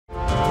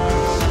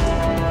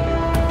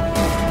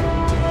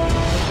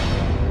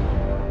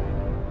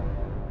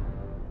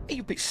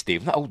up, it's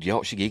Steve, that old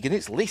Yorkshire gig, and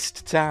it's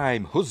list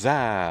time.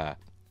 Huzzah!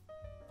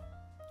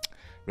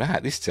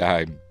 Right, this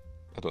time,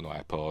 I don't know why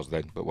I paused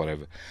then, but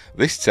whatever.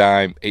 This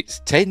time,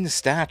 it's 10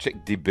 Star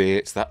Trek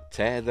debates that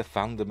tear the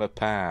fandom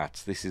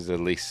apart. This is a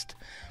list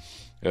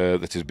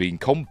that has been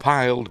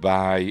compiled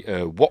by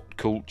What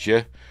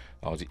Culture,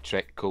 or is it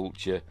Trek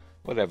Culture,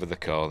 whatever they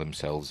call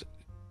themselves.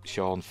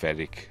 Sean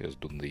Ferrick has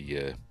done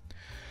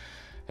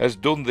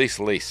this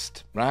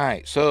list.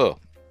 Right, so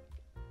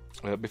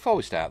before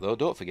we start though,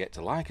 don't forget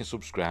to like and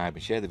subscribe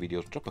and share the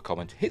videos, drop a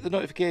comment, hit the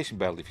notification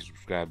bell if you're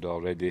subscribed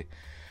already.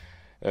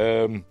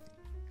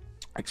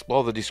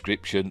 Explore the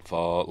description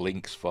for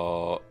links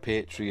for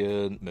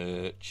Patreon,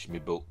 merch, my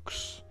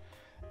books,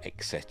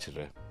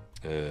 etc.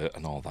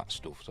 And all that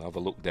stuff. So have a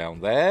look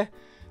down there.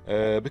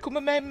 Become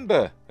a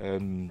member.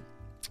 And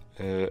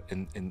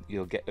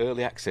you'll get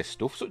early access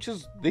stuff, such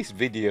as this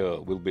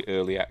video will be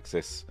early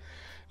access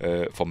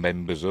for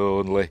members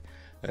only.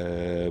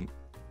 And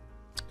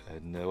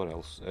what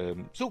else?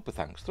 Super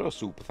thanks. Throw a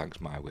super thanks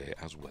my way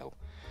as well.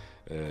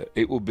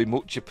 It will be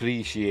much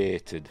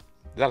appreciated.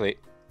 Is that it?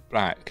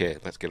 Right, okay,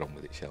 let's get on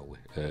with it, shall we?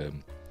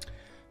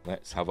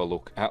 Let's have a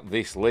look at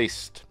this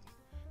list.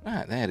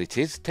 Right, there it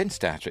is. 10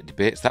 Star Trek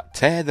debates that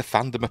tear the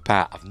fandom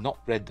apart. I've not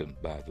read them,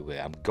 by the way.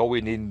 I'm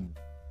going in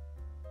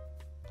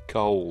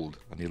cold.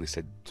 I nearly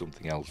said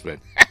something else then.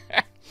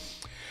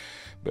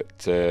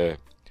 But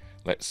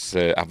let's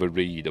have a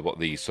read of what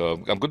these.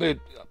 So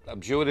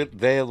I'm sure that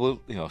they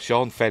will,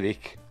 Sean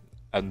Ferrick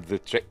and the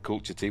Trek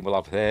Culture team will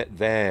have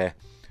their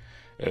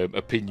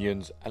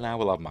opinions, and I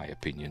will have my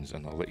opinions,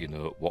 and I'll let you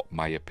know what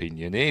my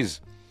opinion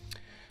is.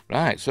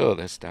 Right, so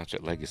there's Star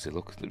Trek Legacy.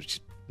 Look, it's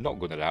not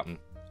going to happen.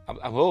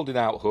 I'm holding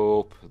out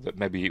hope that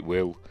maybe it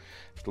will.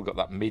 Still got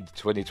that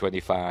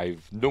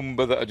mid-2025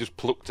 number that I just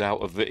plucked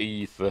out of the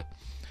ether.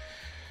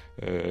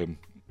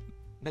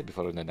 Maybe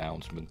for an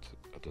announcement.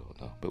 I don't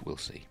know, but we'll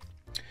see.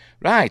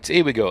 Right,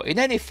 here we go. In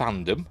any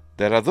fandom,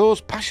 there are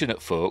those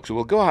passionate folks who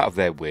will go out of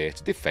their way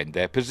to defend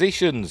their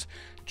positions.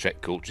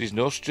 Trek Culture is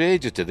no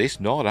stranger to this,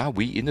 nor are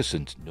we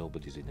innocent.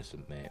 Nobody's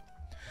innocent, mate.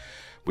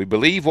 We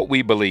believe what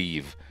we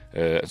believe,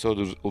 and so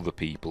does other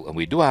people, and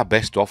we do our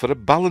best to offer a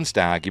balanced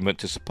argument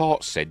to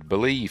support said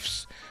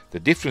beliefs. The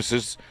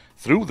differences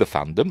through the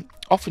fandom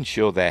often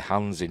show their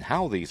hands in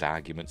how these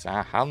arguments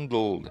are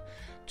handled.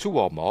 Two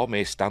or more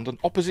may stand on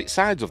opposite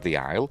sides of the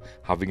aisle,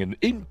 having an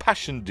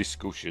impassioned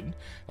discussion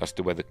as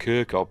to whether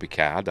Kirk or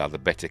Picard are the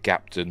better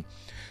captain.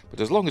 But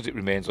as long as it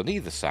remains on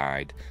either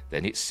side,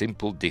 then it's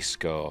simple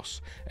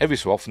discourse. Every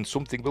so often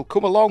something will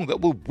come along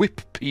that will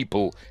whip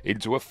people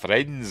into a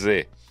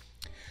frenzy.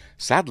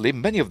 Sadly,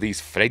 many of these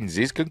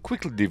frenzies can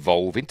quickly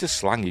devolve into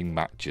slanging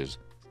matches.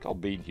 It's called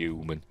being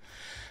human.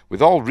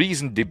 With all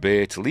reasoned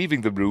debate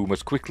leaving the room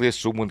as quickly as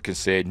someone can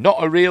say,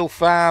 "Not a real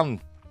fan."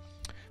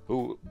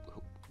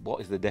 What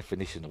is the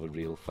definition of a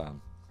real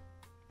fan?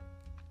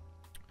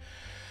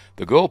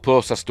 The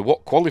goalposts as to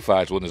what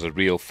qualifies one as a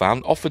real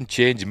fan often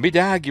change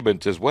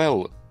mid-argument as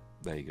well.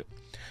 There you go.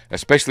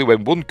 Especially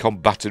when one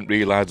combatant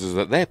realises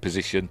that their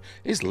position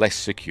is less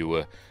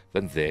secure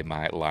than they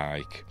might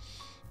like.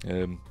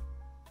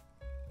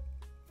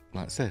 Like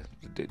I say,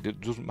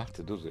 it doesn't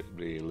matter, does it,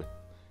 really,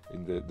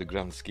 in the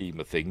grand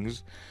scheme of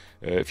things.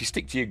 If you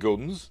stick to your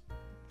guns,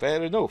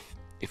 fair enough.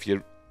 If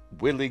you're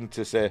willing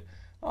to say,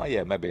 "Oh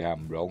yeah, maybe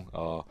I'm wrong,"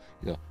 or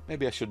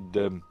maybe I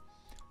should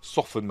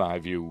soften my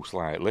view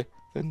slightly,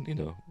 then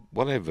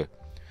whatever.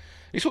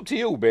 It's up to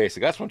you,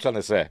 basically. That's what I'm trying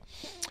to say.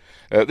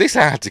 This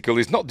article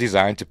is not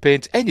designed to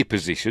paint any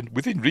position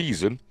within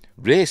reason.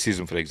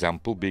 Racism, for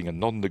example, being a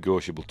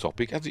non-negotiable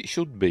topic, as it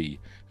should be.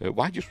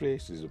 Why just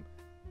racism,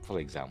 for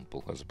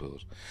example, I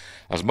suppose,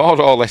 as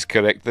more or less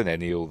correct than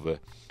any other.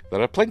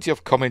 There are plenty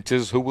of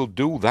commenters who will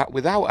do that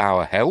without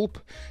our help.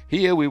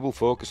 Here we will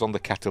focus on the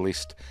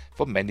catalyst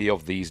for many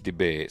of these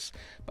debates.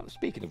 But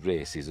speaking of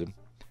racism,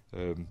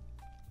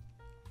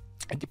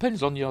 it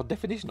depends on your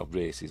definition of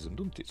racism,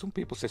 doesn't it? Some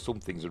people say some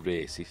things are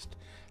racist,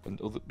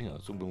 and other,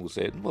 someone will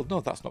say, "Well,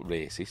 no, that's not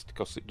racist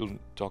because it doesn't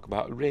talk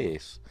about a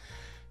race."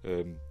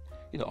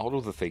 Or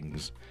other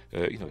things.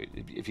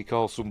 If you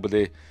call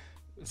somebody,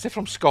 say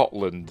from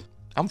Scotland.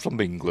 I'm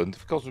from England.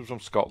 If you call someone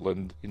from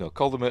Scotland,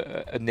 call them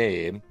a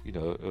name,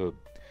 you're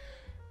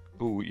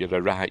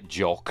a right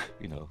jock,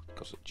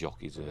 because a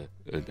jock is a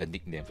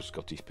nickname for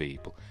Scottish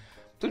people.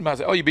 Doesn't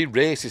matter, you're being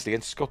racist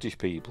against Scottish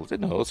people.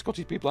 No,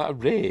 Scottish people are a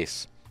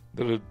race.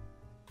 They're a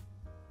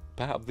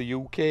part of the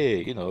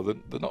UK,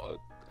 they're not.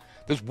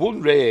 There's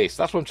one race,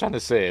 that's what I'm trying to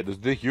say. There's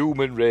the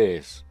human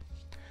race.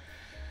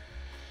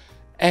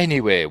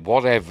 Anyway,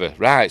 whatever.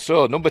 Right,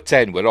 so number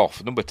 10, we're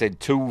off. Number 10,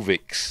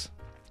 Tuvix.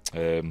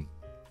 I'm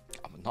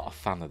not a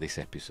fan of this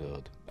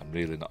episode. I'm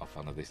really not a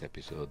fan of this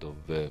episode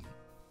of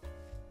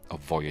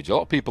Voyage. A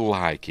lot of people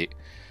like it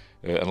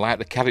and like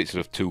the character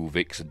of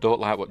Tuvix and don't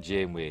like what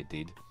Janeway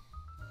did.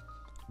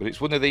 But it's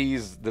one of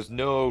these. There's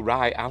no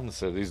right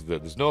answer, is there?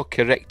 There's no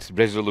correct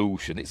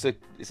resolution. It's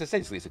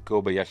essentially a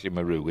Kobayashi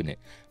Maru, isn't it?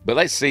 But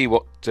let's see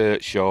what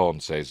Sean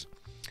says.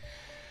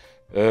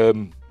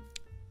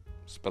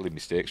 Spelling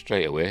mistake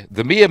straight away.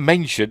 The mere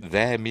mention of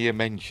the name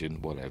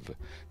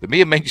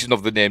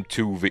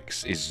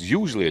Tuvix is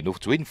usually enough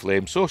to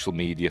inflame social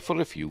media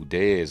for a few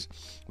days,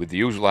 with the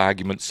usual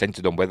argument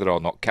centred on whether or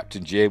not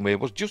Captain Janeway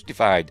was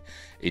justified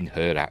in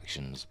her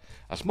actions.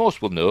 As most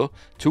will know,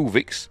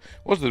 Tuvix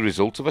was the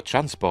result of a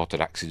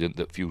transporter accident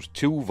that fused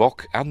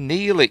Tuvok and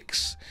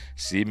Neelix,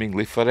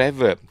 seemingly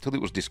forever, till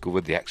it was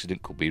discovered the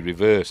accident could be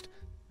reversed.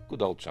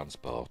 Good old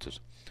transporters.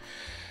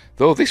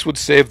 Though this would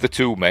save the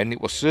two men,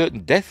 it was certain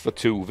death for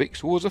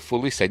Tuvix, who was a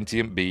fully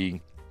sentient being,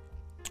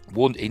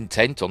 one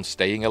intent on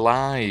staying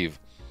alive.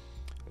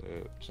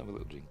 Let's have a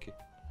little drink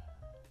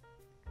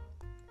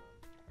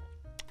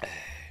here.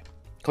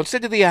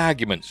 Consider the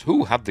arguments.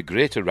 Who had the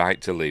greater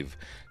right to live?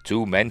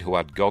 Two men who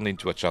had gone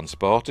into a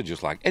transporter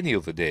just like any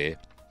other day.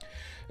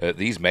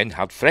 These men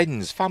had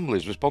friends,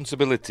 families,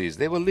 responsibilities.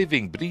 They were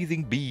living,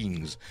 breathing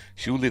beings.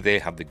 Surely they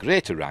had the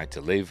greater right to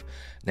live.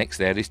 Next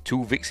there is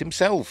Tuvix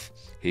himself.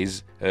 He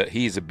is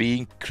a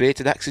being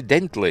created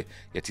accidentally,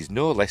 yet is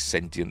no less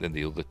sentient than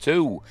the other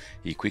two.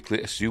 He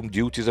quickly assumed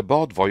duties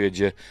aboard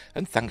Voyager,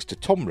 and thanks to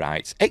Tom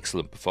Wright's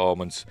excellent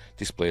performance,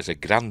 displays a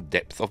grand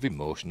depth of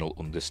emotional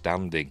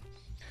understanding.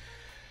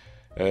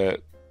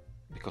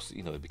 Because,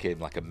 it became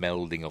like a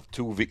melding of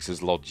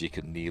Tuvix's logic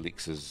and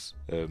Neelix's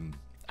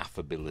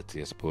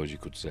affability, I suppose you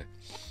could say.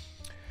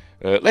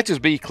 Let us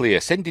be clear,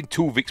 sending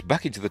Tuvix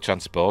back into the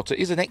transporter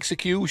is an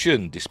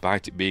execution,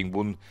 despite it being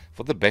one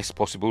for the best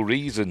possible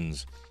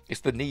reasons.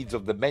 It's the needs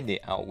of the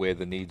many outweigh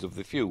the needs of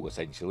the few,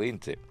 essentially,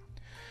 isn't it?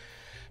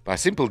 By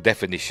simple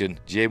definition,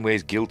 Janeway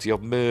is guilty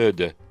of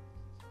murder.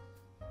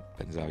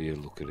 Depends how you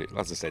look at it.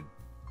 As I said,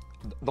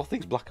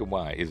 nothing's black and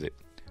white, is it?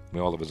 We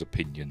all have his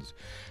opinions.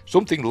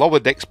 Something Lower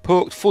Decks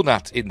poked fun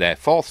at in their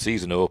 4th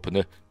season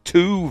opener,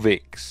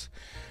 Tuvix.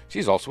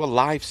 She's also a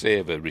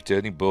lifesaver,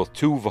 returning both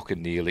Tuvok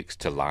and Neelix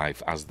to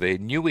life as they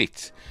knew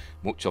it.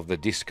 Much of the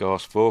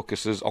discourse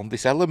focuses on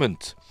this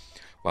element.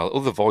 While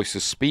other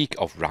voices speak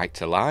of right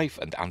to life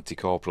and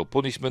anti-corporal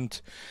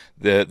punishment,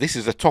 this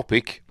is a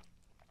topic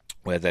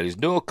where there is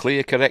no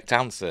clear correct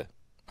answer.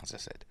 As I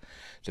said,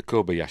 it's a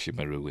Kobayashi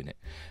Maru in it.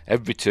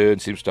 Every turn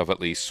seems to have at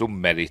least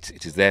some merit.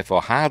 It is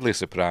therefore hardly a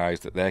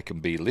surprise that there can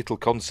be little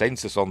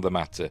consensus on the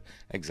matter.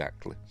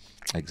 Exactly.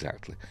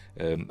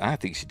 I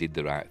think she did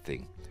the right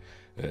thing.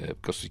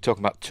 Because you're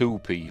talking about two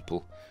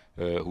people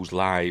whose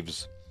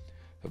lives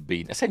have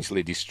been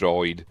essentially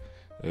destroyed,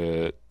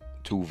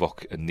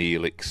 Tuvok and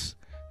Neelix.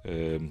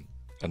 And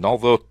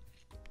although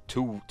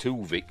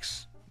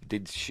Tuvix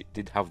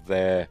did have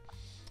their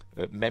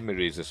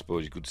memories, I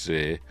suppose you could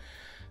say,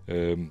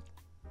 they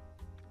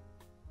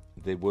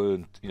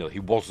weren't, he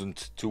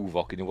wasn't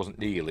Tuvok and he wasn't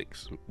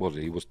Neelix, was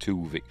he? He was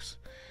Tuvix.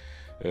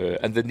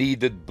 And they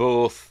needed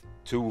both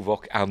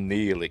Tuvok and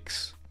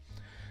Neelix.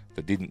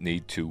 They didn't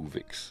need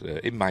Tuvix,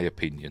 in my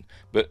opinion.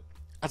 But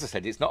as I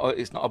said, it's not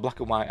a black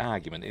and white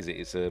argument, is it?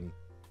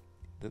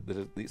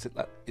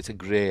 It's a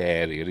grey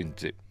area,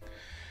 isn't it?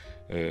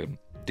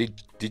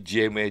 Did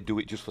Janeway do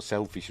it just for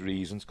selfish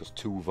reasons? Because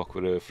Tuvok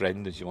were her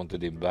friend and she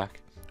wanted him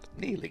back.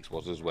 Neelix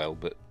was as well,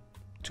 but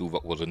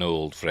Tuvok was an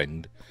old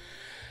friend.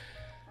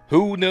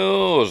 Who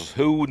knows?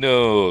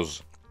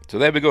 So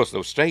there we go.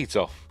 So straight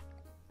off,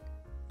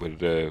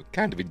 we're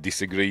kind of in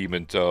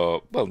disagreement,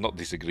 or well, not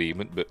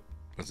disagreement, but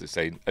as I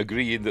say,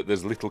 agreeing that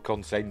there's little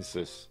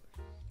consensus.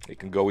 It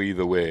can go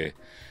either way,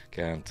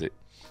 can't it?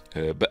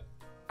 But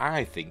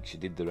I think she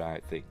did the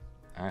right thing.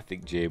 I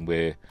think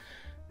Janeway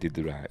did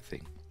the right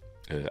thing.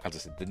 As I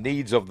said, the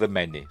needs of the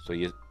many. So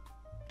you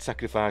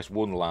sacrifice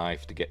one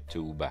life to get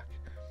two back.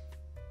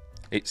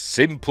 It's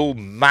simple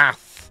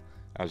math,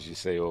 as you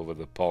say over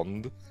the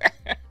pond.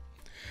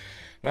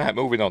 Right,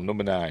 moving on.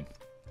 Number 9.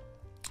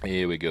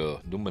 Here we go.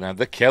 Number 9,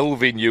 the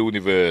Kelvin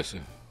universe.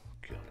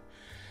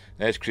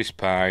 There's Chris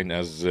Pine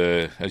as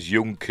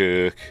young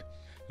Kirk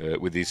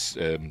with his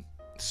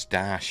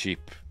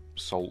starship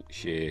salt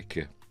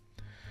shaker.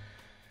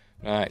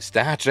 Right,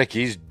 Star Trek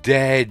is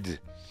dead.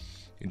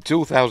 In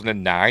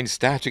 2009,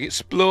 Star Trek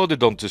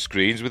exploded onto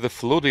screens with a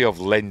flurry of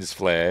lens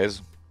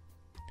flares,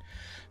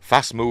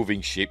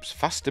 fast-moving ships,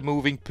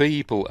 faster-moving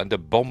people, and a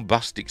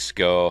bombastic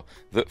score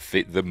that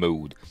fit the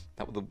mood.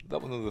 That was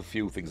one of the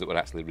few things that were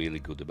actually really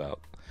good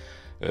about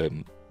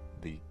the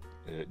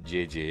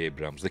J.J.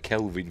 Abrams, the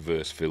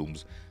Kelvinverse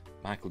films.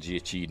 Michael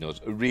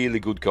Giacchino's a really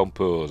good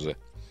composer.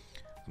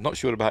 I'm not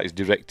sure about his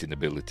directing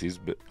abilities,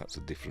 but that's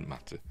a different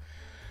matter.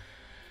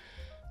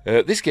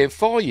 This came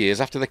 4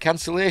 years after the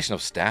cancellation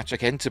of Star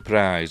Trek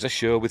Enterprise, a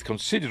show with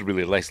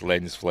considerably less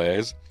lens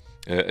flares,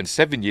 and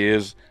 7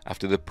 years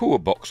after the poor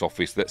box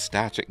office that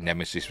Star Trek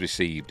Nemesis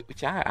received,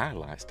 which I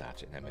like Star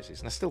Trek Nemesis,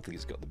 and I still think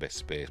it's got the best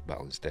space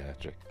battle in Star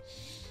Trek.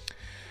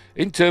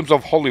 In terms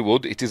of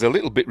Hollywood, it is a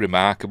little bit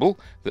remarkable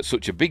that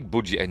such a big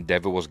budget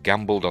endeavour was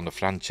gambled on a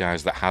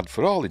franchise that had,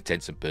 for all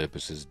intents and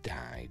purposes,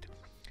 died.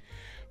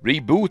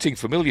 Rebooting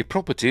familiar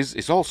properties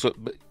is also...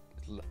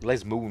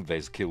 Les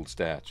Moonves killed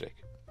Star Trek.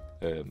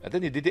 And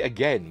then he did it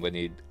again when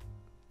he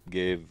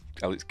gave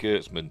Alex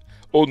Kurtzman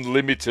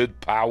unlimited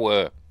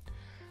power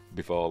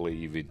before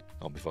leaving,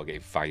 or before getting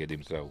fired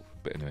himself.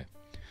 But anyway.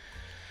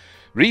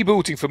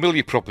 Rebooting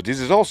familiar properties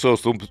is also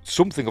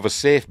something of a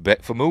safe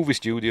bet for movie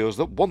studios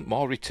that want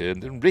more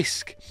return than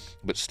risk.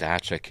 But Star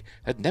Trek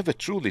had never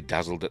truly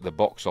dazzled at the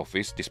box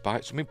office,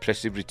 despite some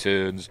impressive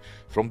returns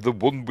from the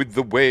one with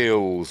the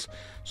whales.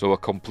 So a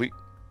complete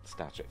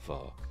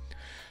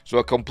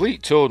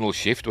tonal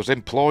shift was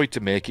employed to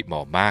make it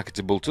more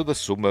marketable to the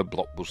summer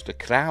blockbuster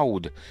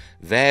crowd.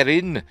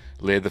 Therein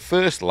lay the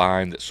first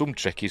line that some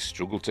Trekkies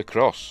struggle to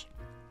cross.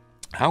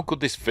 How could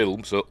this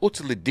film, so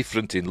utterly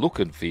different in look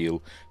and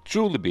feel,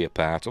 truly be a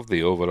part of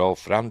the overall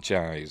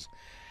franchise?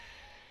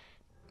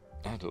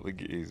 I don't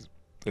think it is.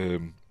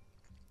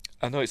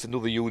 I know it's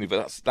another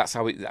universe. That's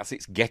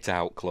its get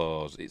out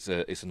clause. It's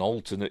an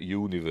alternate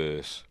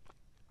universe.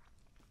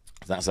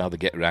 That's how they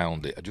get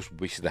around it. I just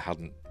wish they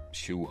hadn't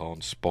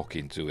shoehorned Spock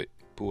into it.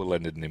 Poor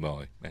Leonard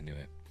Nimoy.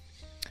 Anyway.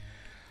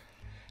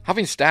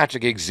 Having Star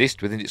Trek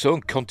exist within its own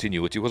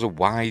continuity was a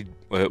wise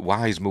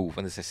move.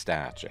 And they say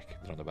Star Trek,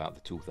 they're on about the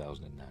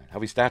 2009.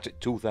 Having Star Trek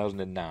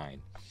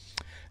 2009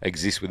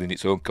 exist within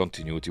its own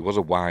continuity was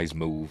a wise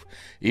move,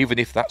 even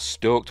if that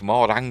stoked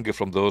more anger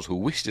from those who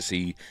wish to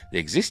see the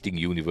existing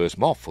universe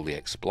more fully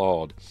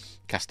explored.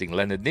 Casting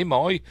Leonard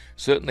Nimoy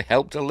certainly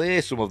helped allay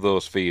some of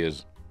those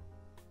fears,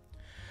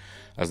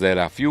 as there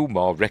are few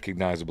more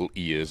recognisable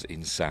ears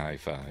in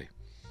sci-fi.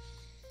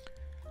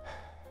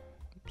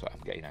 So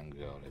I'm getting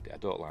angry already. I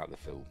don't like the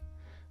film.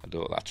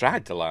 I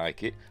tried to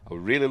like it. I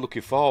was really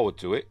looking forward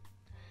to it.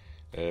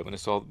 When I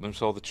saw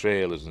the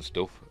trailers and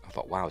stuff, I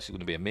thought, wow, this is going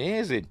to be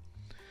amazing.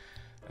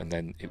 And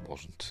then it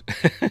wasn't.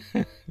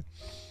 But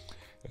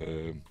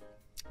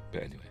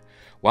anyway,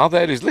 while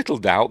there is little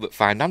doubt that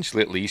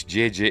financially at least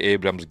J.J.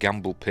 Abrams'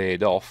 gamble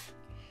paid off,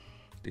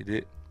 did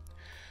it?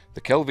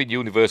 The Kelvin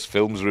Universe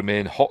films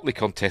remain hotly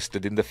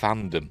contested in the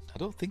fandom. I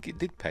don't think it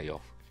did pay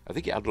off. I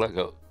think it had like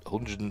a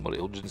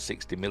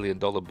 $160 million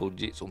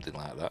budget, something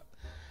like that.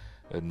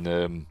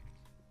 And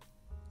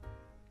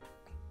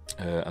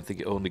I think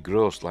it only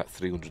grossed like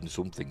 300 and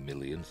something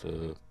million.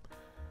 So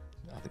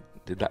I think,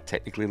 did that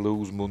technically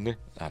lose money?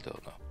 I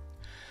don't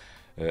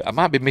know. I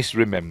might be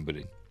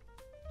misremembering.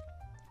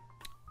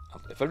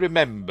 If I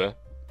remember,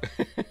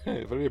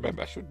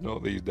 I should know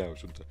these now,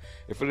 shouldn't I?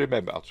 If I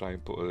remember, I'll try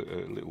and put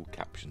a little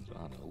caption,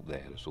 I don't know,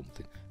 there or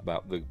something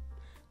about the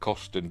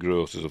cost and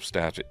grosses of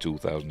Star Trek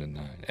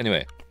 2009.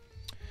 Anyway,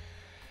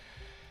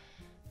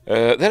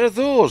 there are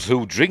those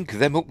who drink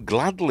them up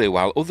gladly,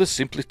 while others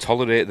simply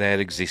tolerate their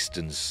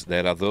existence.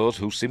 There are those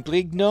who simply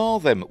ignore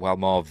them, while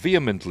more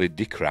vehemently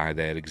decry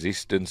their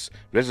existence,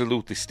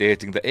 resolutely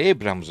stating that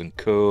Abrams and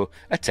co.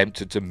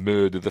 attempted to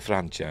murder the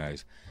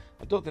franchise.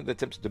 I don't think they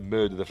attempted to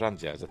murder the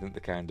franchise. I think they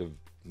kind of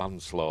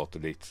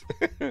manslaughtered it.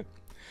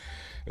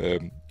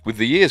 With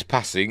the years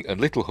passing and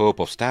little hope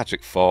of Star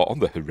Trek 4 on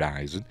the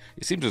horizon,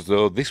 it seems as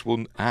though this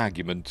one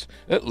argument,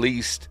 at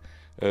least...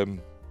 If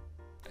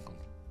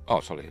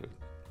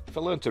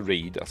I learn to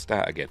read, I'll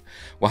start again.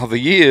 While the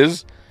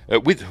years...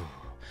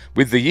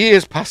 With the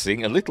years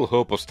passing and little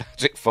hope of Star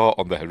Trek 4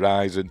 on the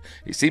horizon,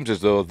 it seems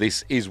as though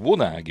this is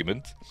one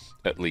argument,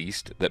 at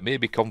least, that may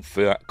be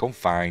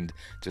confined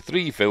to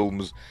 3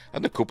 films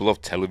and a couple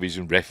of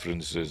television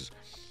references.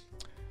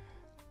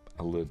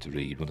 I'll learn to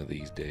read one of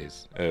these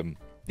days.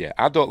 Yeah,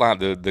 I don't like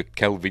the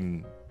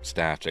Kelvin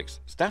Star Treks.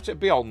 Star Trek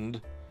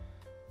Beyond,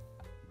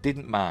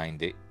 didn't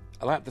mind it.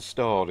 I like the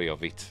story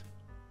of it,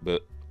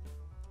 but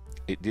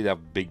it did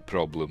have big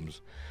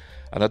problems.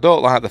 And I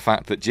don't like the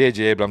fact that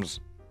J.J.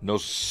 Abrams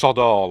knows sod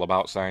all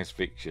about science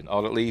fiction,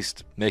 or at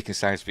least making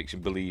science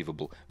fiction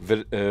believable.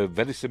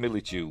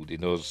 Verisimilitude, he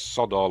knows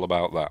sod all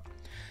about that.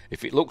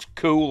 If it looks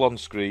cool on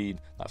screen,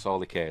 that's all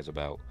he cares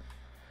about.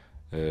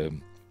 That's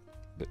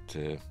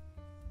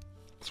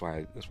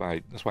why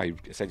he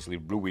essentially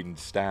ruined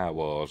Star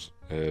Wars.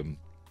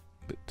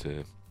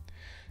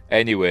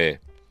 Anyway,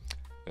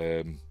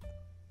 yeah.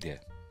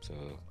 So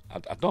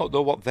I don't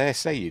know what they're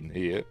saying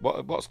here.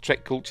 What's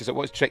Trek Culture's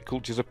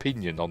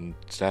opinion on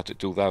Star Trek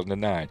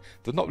 2009?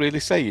 They're not really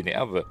saying it,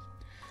 have they?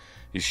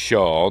 Is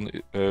Sean?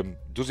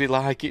 Does he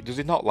like it? Does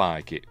he not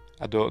like it?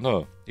 I don't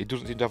know. He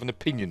doesn't seem to have an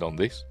opinion on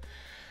this.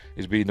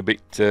 He's been a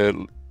bit.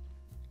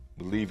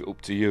 Leave it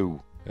up to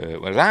you.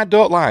 Whereas I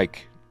don't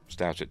like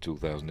Star Trek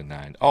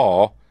 2009,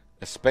 or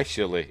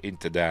especially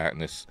Into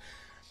Darkness.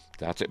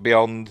 Star Trek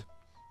Beyond,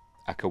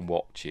 I can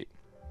watch it,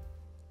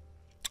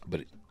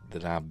 but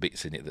there are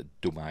bits in it that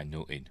do my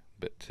nut in.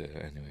 But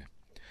anyway,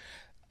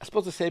 I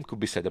suppose the same could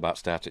be said about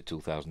Star Trek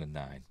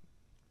 2009,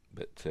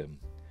 but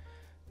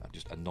that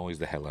just annoys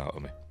the hell out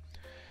of me.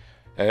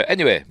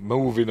 Anyway,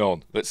 moving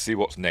on. Let's see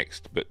what's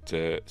next. But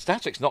Star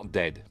Trek's not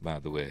dead, by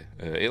the way.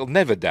 It'll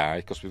never die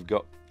because we've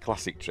got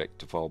classic Trek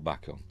to fall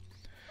back on.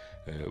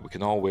 We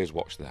can always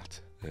watch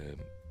that.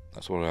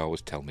 That's what I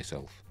always tell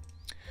myself.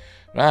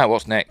 Right,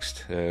 what's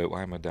next?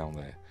 Why am I down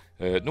there?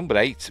 Number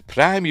 8,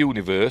 Prime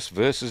Universe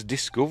versus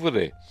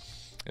Discovery.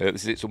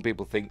 This is it. Some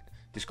people think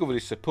Discovery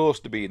is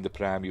supposed to be in the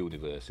Prime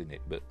Universe, isn't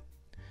it? But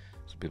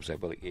some people say,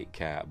 well, it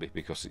can't be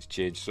because it's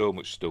changed so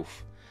much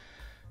stuff.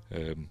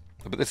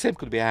 But the same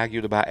could be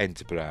argued about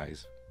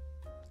Enterprise,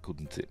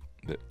 couldn't it?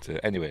 But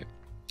anyway,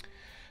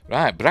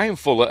 Right, Brian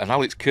Fuller and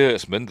Alex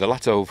Kurtzman, the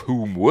latter of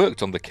whom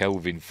worked on the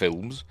Kelvin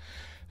films,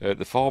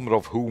 the former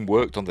of whom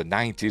worked on the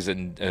 90s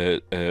and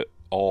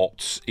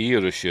aughts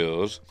era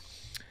shows.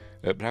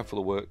 Brian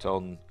Fuller worked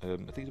on,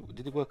 I think,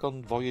 did he work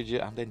on Voyager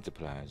and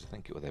Enterprise? I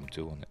think it was them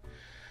two, wasn't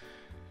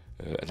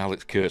it? And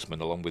Alex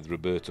Kurtzman, along with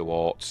Roberto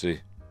Orci,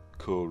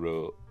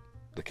 co-wrote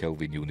the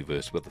Kelvin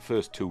Universe, well, the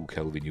first two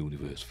Kelvin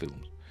Universe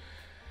films.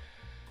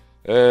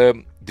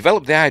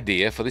 Developed the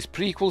idea for this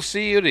prequel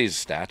series,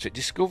 Star Trek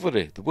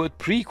Discovery. The word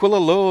prequel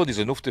alone is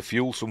enough to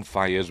fuel some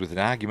fires, with an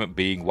argument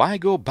being, why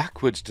go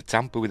backwards to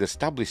tamper with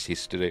established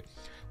history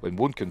when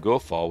one can go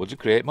forwards and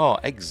create more?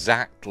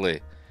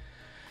 Exactly.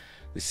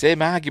 The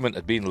same argument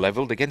had been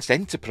levelled against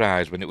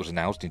Enterprise when it was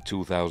announced in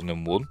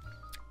 2001,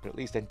 but at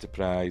least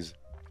Enterprise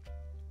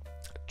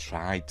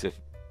tried to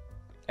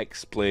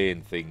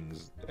explain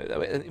things.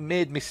 It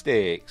made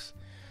mistakes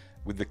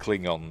with the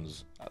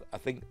Klingons. I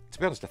think, to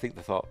be honest, I think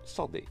they thought,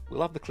 sod it,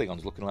 we'll have the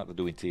Klingons looking like they're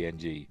doing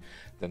TNG.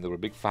 Then there were a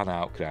big fan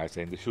outcry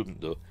saying they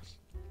shouldn't do.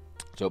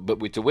 So, but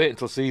we had to wait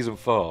until season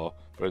 4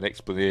 for an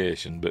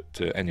explanation.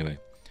 But anyway,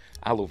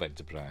 I love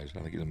Enterprise. I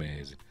think it's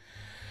amazing.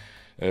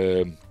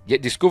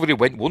 Yet Discovery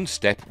went one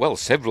step, well,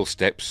 several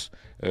steps,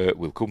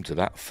 we'll come to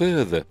that,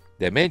 further.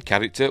 Their main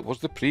character was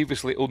the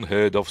previously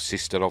unheard of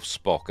sister of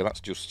Spock, and that's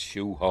just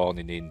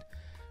shoehorning in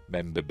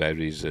member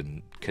berries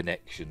and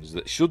connections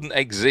that shouldn't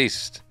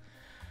exist.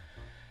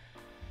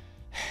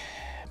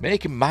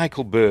 Making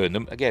Michael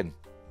Burnham, again,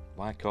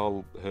 why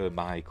call her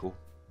Michael?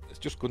 It's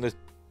just gonna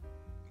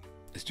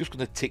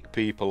tick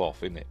people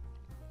off, isn't it?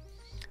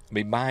 I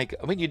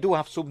mean, you do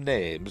have some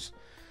names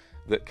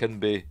that can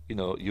be,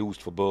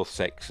 used for both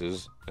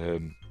sexes.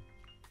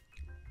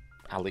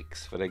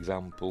 Alex, for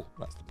example,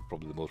 that's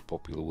probably the most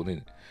popular one,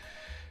 isn't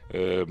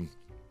it?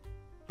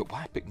 But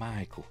why pick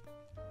Michael?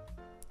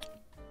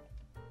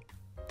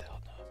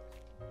 Don't know.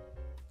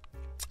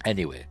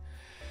 Anyway,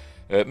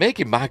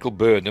 making Michael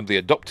Burnham the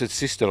adopted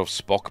sister of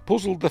Spock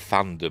puzzled the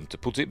fandom, to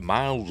put it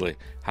mildly.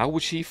 How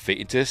would she fit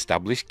into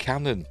established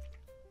canon?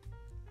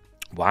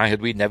 Why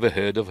had we never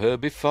heard of her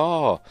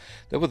before?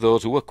 There were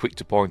those who were quick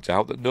to point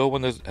out that no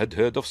one had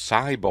heard of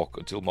Sybok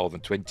until more than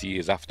 20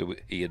 years after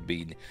he had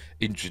been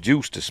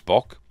introduced to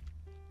Spock.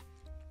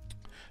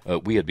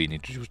 We had been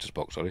introduced to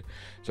Spock, sorry.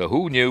 So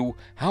who knew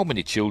how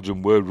many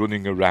children were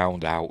running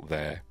around out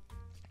there?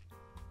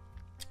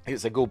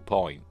 It's a good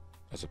point,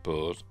 I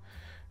suppose.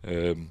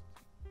 And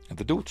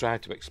they do try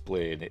to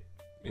explain it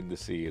in the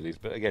series,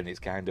 but again, it's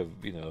kind of,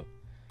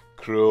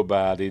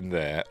 crowbarred in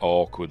there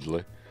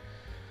awkwardly.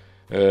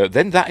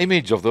 Then that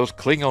image of those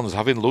Klingons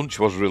having lunch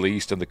was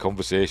released and the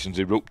conversations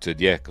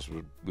erupted. Yeah, because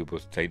we were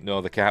saying,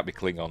 no, there can't be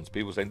Klingons.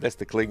 People were saying, that's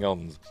the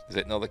Klingons. They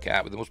said, no, there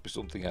can't be. There must be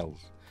something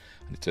else.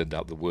 And it turned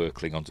out there were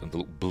Klingons and they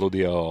looked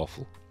bloody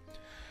awful.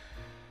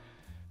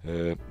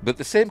 But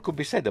the same could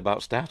be said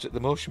about Star Trek the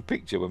Motion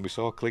Picture when we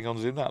saw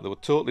Klingons in that. They were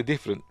totally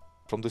different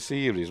from the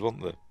series,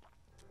 weren't they?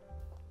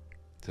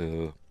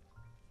 So,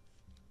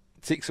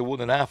 6 of one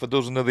and half a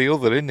dozen of the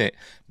other, innit?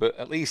 But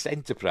at least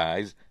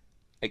Enterprise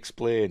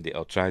explained it,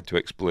 or tried to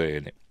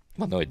explain it.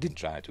 Well, no, it didn't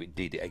try to. It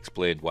did. It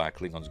explained why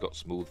Klingons got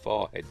smooth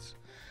foreheads.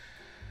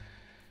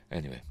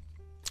 Anyway,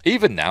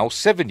 even now,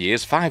 7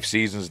 years, 5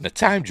 seasons, and a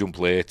time jump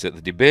later, the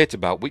debate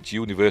about which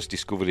universe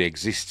Discovery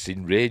exists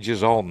in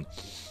rages on.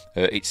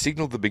 It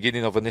signalled the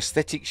beginning of an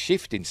aesthetic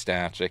shift in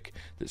Star Trek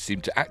that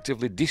seemed to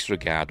actively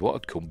disregard what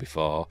had come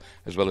before,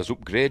 as well as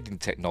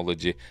upgrading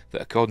technology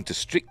that, according to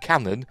strict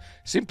canon,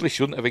 simply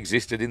shouldn't have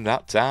existed in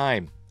that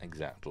time.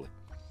 Exactly.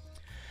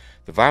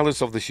 The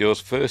violence of the show's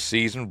first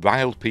season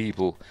riled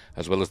people,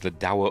 as well as the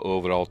dour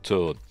overall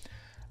tone.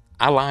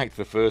 I liked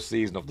the first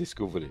season of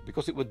Discovery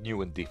because it was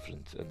new and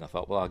different, and I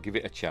thought, well, I'll give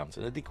it a chance,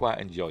 and I did quite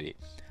enjoy it.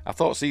 I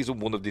thought season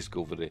 1 of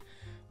Discovery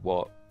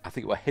I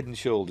think it was head and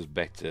shoulders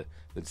better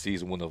than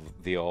season 1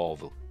 of The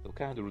Orville. They were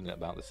kind of running at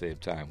about the same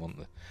time,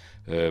 weren't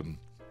they?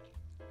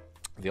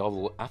 The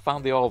Orville, I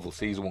found The Orville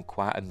season 1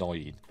 quite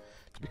annoying,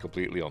 to be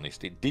completely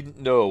honest. It didn't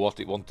know what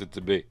it wanted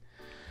to be.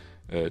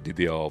 Did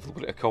The Orville?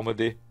 Was it a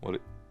comedy? Was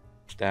it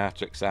Star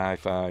Trek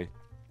sci-fi?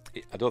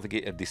 I don't think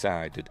it had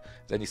decided.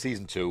 Then in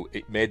season 2,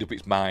 it made up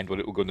its mind what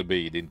it was going to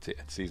be, didn't it?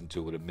 And season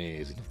 2 was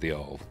amazing of The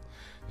Orville.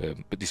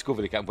 But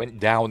Discovery went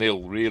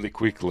downhill really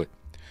quickly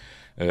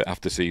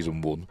after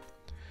season 1.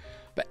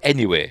 But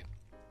anyway,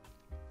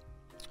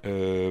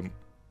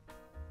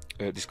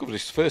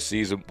 Discovery's first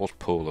season was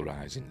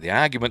polarising. The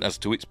argument as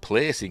to its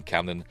place in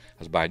canon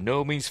has by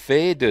no means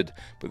faded,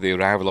 but the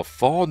arrival of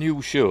 4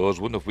 new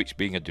shows, one of which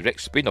being a direct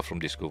spin-off from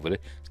Discovery,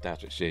 Star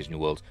Trek Strange New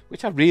Worlds,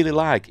 which I really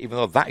like, even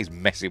though that is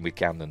messing with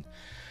canon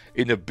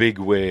in a big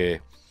way.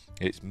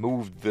 It's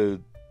moved the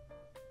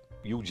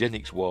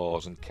eugenics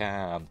wars and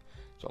Khan,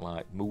 sort of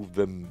like moved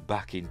them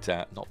back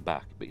into, not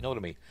back, but you know what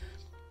I mean.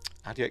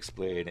 How do you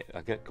explain it? I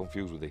get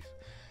confused with this.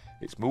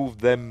 It's moved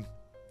them.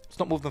 It's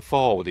not moved them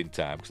forward in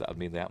time, because that would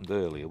mean they happened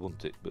earlier,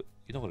 wouldn't it? But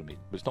you know what I mean.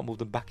 But it's not moved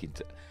them back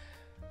into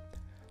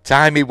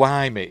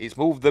timey-wimey. It's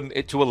moved them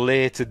to a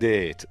later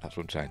date. That's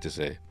what I'm trying to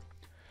say.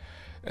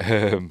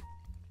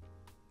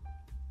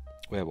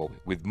 where were we?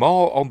 With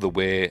more on the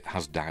way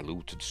has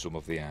diluted some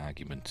of the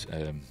argument.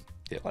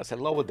 Yeah, like I said,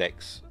 Lower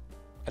Decks,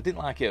 I didn't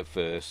like it at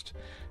first,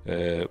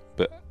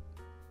 but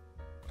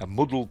I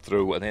muddled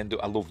through, and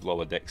I loved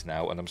Lower Decks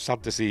now, and I'm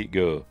sad to see it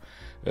go.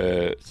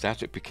 Star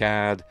Trek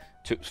Picard,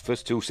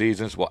 first 2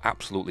 seasons were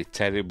absolutely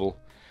terrible.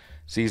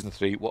 Season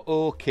 3 were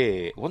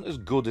okay. It wasn't as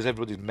good as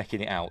everybody's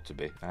making it out to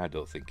be. I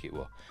don't think it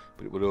was,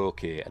 but it were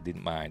okay. I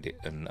didn't mind it,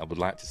 and I would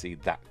like to see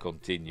that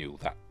continue,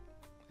 that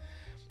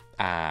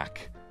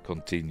arc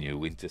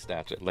continue into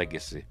Star Trek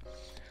Legacy.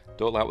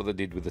 Don't like what they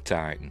did with the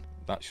Titan.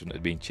 That shouldn't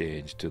have been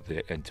changed to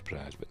the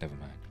Enterprise, but never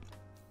mind.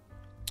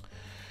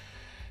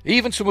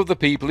 Even some of the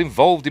people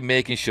involved in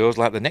making shows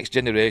like The Next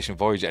Generation,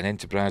 Voyager and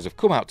Enterprise have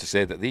come out to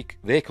say that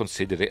they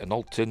consider it an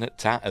alternate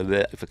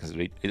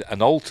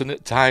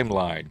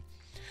timeline.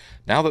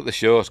 Now that the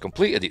show has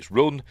completed its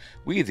run,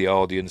 we, the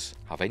audience,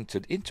 have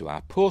entered into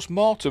our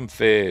post-mortem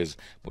phase.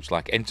 Much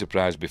like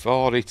Enterprise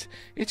before it,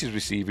 it is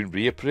receiving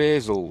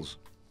reappraisals.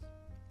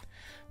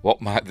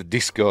 What might the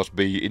discourse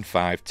be in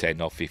 5,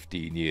 10 or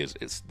 15 years?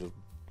 It's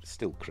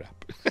still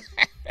crap.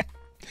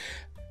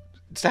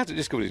 Star Trek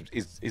Discovery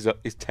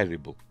is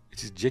terrible.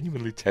 It is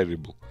genuinely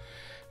terrible.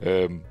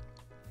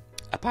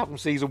 Apart from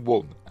season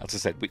 1, as I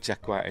said, which I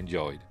quite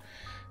enjoyed.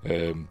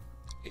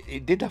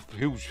 It did have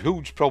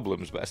huge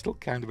problems, but I still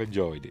kind of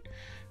enjoyed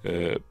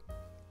it.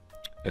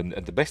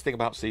 And the best thing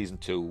about season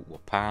 2 was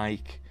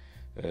Pike.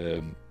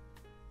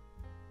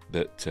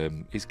 But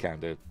he's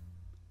kind of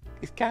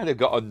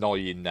got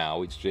annoying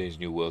now in Strange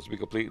New Worlds, to be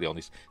completely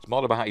honest. It's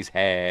more about his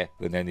hair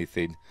than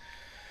anything.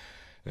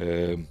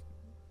 But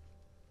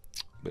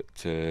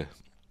they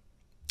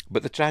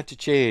tried to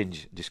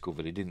change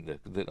Discovery, didn't they?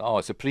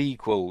 It's a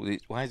prequel.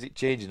 Why is it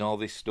changing all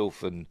this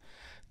stuff and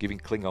giving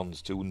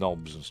Klingons 2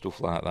 knobs and stuff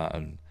like that?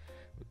 And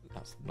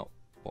that's not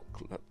what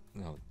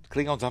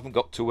Klingons haven't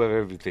got 2 of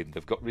everything.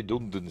 They've got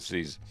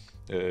redundancies,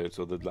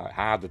 so they're like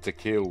harder to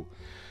kill.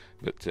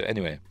 But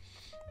anyway,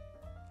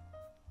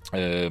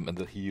 and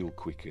they heal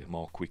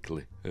more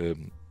quickly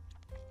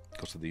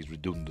because of these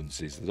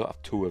redundancies. They don't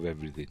have 2 of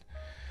everything.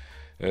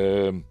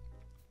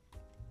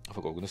 I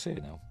forgot what I was going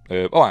to say now.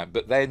 Alright,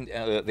 but then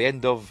at the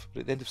end of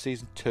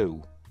season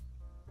 2,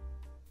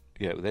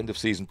 at the end of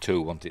season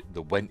 2,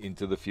 they went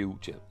into the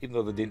future, even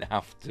though they didn't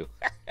have to.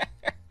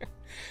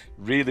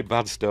 Really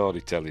bad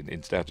storytelling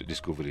in Star Trek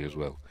Discovery as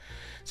well.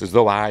 It's as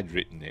though I'd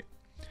written it.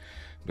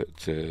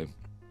 But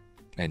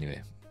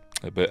anyway.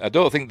 But I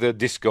don't think the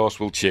discourse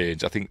will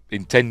change. I think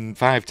in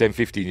 5, 10,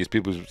 15 years,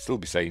 people will still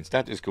be saying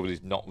Star Trek Discovery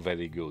is not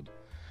very good.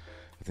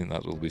 I think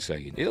that's what we'll be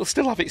saying. It'll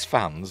still have its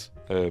fans.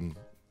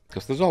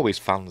 Because there's always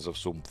fans of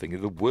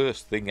something. The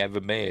worst thing ever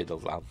made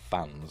will have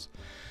fans.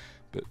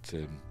 But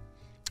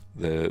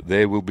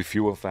they will be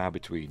few and far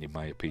between, in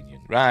my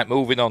opinion. Right,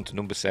 moving on to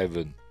number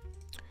 7.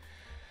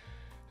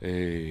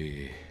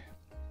 Right,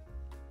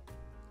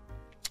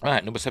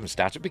 number 7,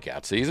 Star Trek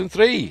Picard Season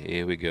 3.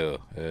 Here we go.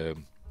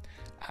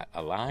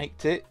 I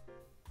liked it.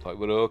 Thought it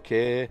were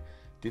okay.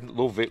 Didn't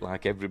love it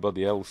like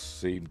everybody else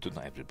seemed to.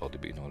 Not everybody,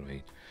 but you know what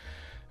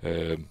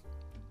I mean.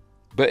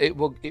 But it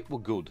were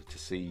good to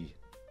see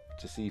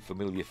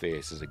familiar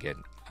faces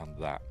again, and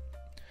that.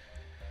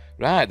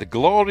 Right, the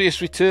glorious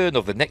return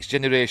of the Next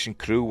Generation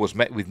crew was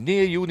met with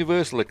near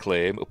universal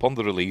acclaim upon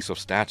the release of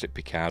Star Trek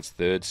Picard's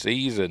 3rd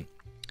season.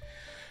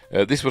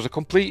 This was a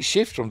complete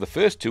shift from the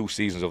first 2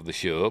 seasons of the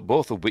show,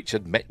 both of which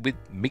had met with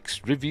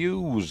mixed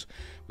reviews,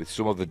 with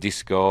some of the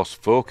discourse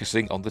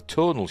focusing on the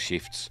tonal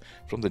shifts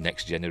from the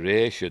Next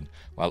Generation,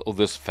 while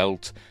others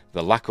felt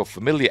the lack of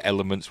familiar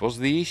elements was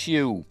the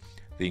issue.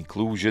 The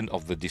inclusion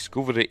of the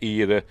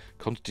Discovery-era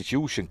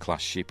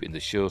Constitution-class ship in the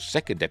show's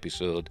 2nd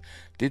episode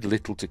did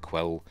little to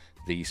quell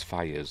these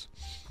fires.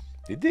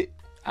 Did it?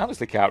 I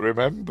honestly can't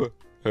remember.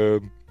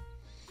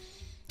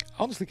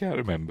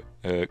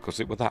 Because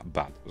it was that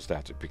bad.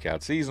 Star Trek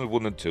Picard Season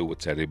 1 and 2 were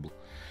terrible.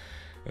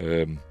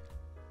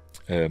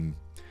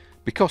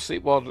 Because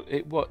it was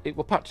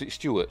Patrick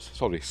Stewart's,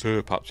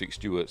 Sir Patrick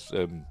Stewart's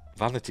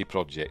vanity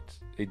project.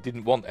 He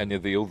didn't want any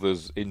of the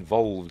others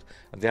involved,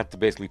 and they had to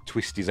basically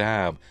twist his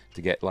arm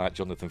to get like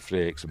Jonathan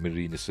Frakes and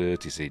Marina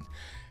Sirtis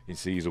in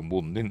season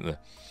 1, didn't they?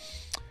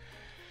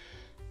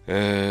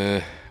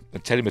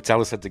 And Terry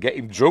Matalas had to get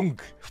him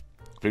drunk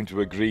for him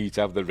to agree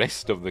to have the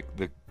rest of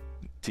the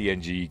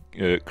TNG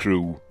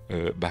crew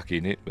back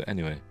in it. But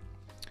anyway,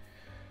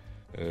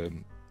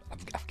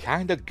 I've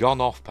kind of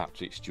gone off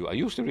Patrick Stewart. I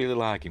used to really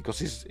like him because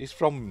he's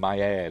from my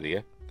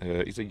area.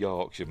 He's a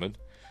Yorkshireman.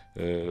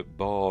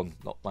 Born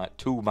not like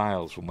 2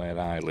 miles from where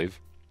I live,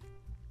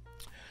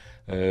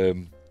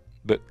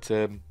 but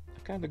I've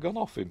kind of gone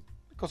off him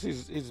because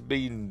he's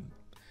been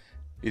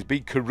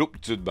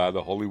corrupted by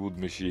the Hollywood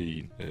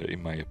machine,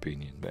 in my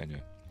opinion. But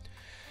anyway,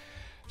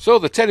 so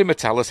the Terry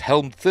Matalas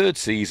helmed 3rd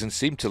season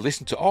seemed to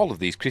listen to all of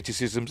these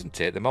criticisms and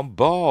take them on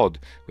board.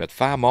 We had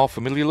far more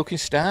familiar looking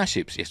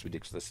starships. Yes, we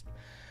did.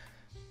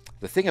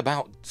 The thing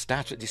about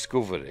Star Trek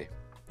Discovery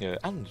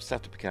and Star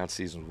Trek Picard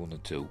seasons 1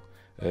 and 2.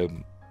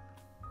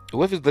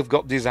 Whoever they've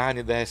got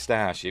designing their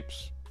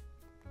starships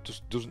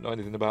just doesn't know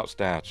anything about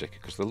Star Trek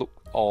because they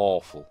look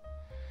awful.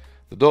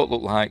 They don't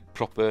look like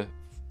proper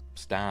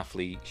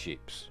Starfleet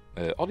ships,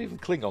 or even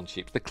Klingon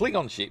ships. The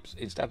Klingon ships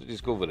in Star Trek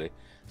Discovery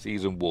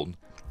Season 1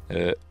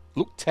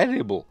 look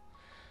terrible.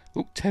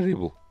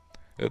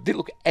 Didn't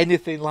look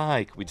anything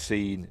like we'd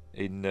seen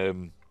in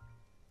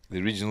the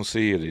original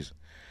series.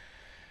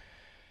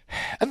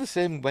 And the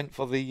same went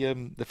for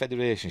the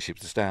Federation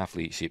ships, the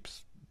Starfleet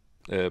ships.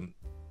 The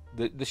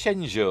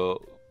Shenzhou,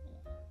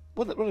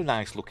 well, they were a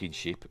nice looking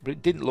ship, but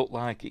it didn't look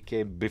like it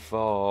came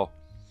before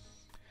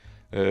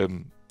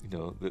the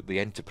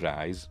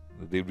Enterprise,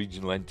 the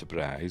original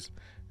Enterprise.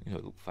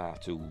 It looked far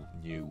too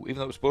new, even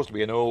though it was supposed to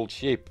be an old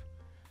ship.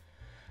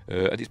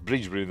 And its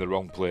bridge were in the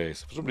wrong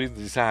place. For some reason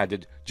they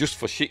decided, just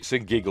for shits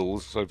and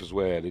giggles, sorry for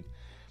swearing,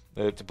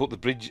 to put the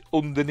bridge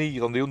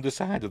underneath, on the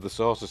underside of the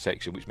saucer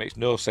section, which makes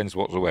no sense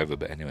whatsoever,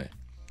 but anyway.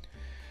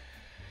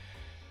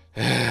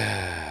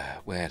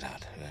 Where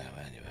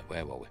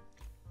were we?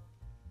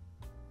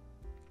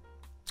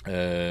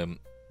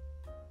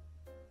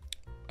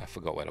 I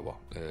forgot where I was.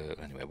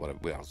 Anyway,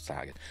 I'll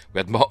start again.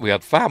 We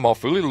had far more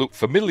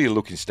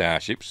familiar-looking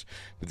starships,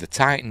 with the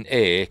Titan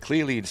A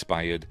clearly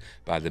inspired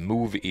by the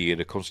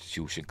movie-era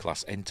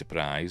Constitution-class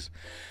Enterprise.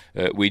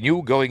 We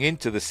knew going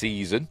into the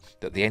season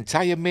that the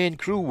entire main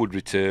crew would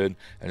return,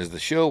 and as the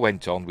show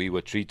went on, we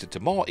were treated to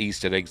more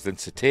Easter eggs than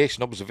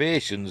cetacean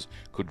observations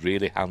could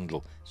really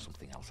handle.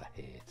 Something else I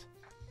hate.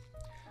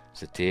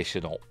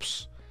 Cetacean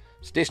ops.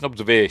 Station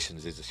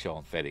observations is a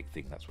Sean Ferrick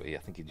thing. That's what I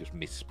think he just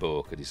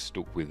misspoke and he's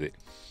stuck with it.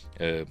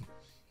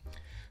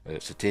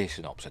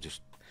 Cetacean ops.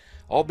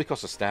 All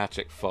because of Star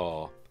Trek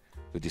 4,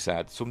 they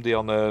decided somebody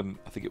on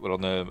I think it were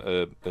on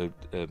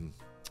an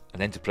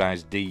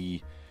Enterprise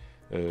D,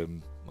 what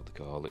do they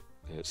call it,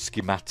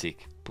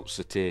 schematic, put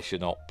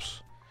cetacean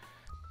ops,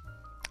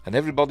 and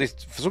everybody,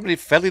 for somebody,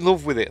 fell in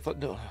love with it. I thought,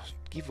 no,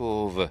 give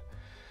over.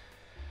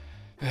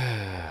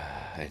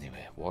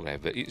 Anyway,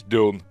 whatever. It's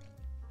done.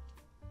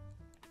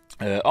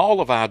 All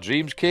of our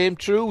dreams came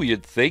true,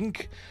 you'd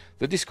think.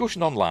 The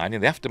discussion online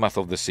in the aftermath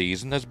of the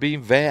season have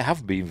been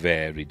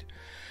varied.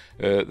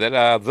 There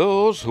are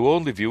those who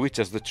only view it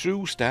as the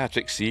true Star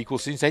Trek sequel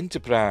since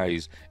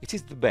Enterprise. It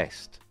is the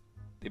best,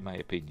 in my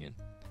opinion,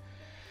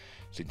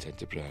 since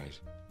Enterprise.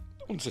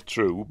 I wouldn't say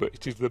true, but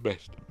it is the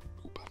best.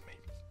 Oh, pardon me.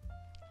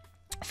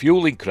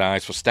 Fueling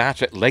cries for Star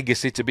Trek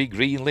Legacy to be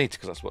greenlit,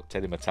 because that's what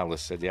Terry Matalas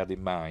said he had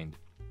in mind.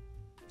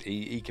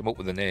 He came up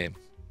with the name.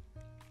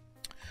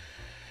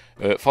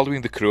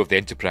 Following the crew of the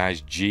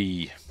Enterprise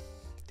G.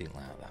 Didn't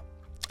like that.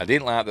 I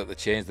didn't like that they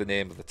changed the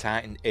name of the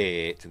Titan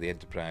A to the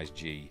Enterprise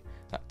G.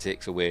 That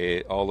takes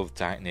away all of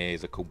Titan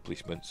A's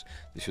accomplishments.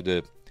 They should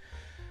have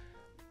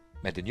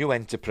made a new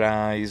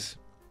Enterprise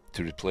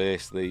to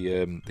replace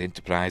the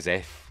Enterprise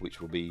F, which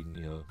will be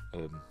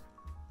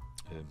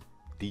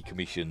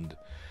decommissioned.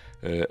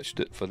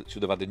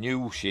 Should have had a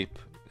new ship,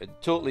 a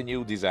totally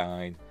new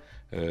design.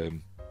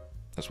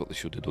 That's what they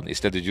should have done,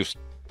 instead of just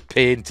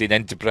painting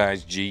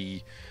Enterprise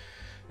G,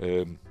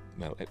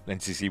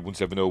 NCC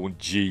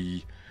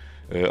 1701G,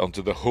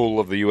 onto the hull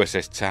of the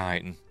USS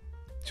Titan.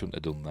 Shouldn't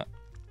have done that.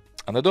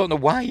 And I don't know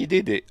why he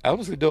did it. I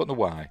honestly don't know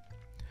why.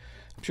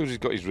 I'm sure he's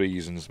got his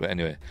reasons, but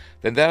anyway.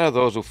 Then there are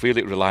those who feel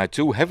it relied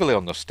too heavily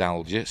on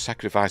nostalgia,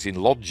 sacrificing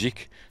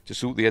logic to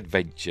suit the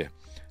adventure.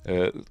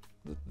 There's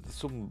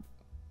some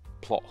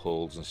plot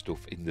holes and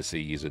stuff in the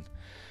season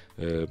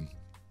that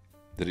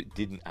it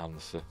didn't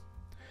answer.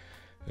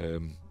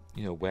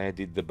 Where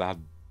did the bad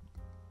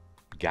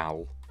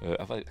gal,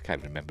 I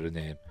can't remember her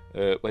name,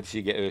 where did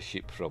she get her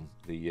ship from?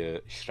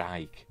 The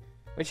Shrike.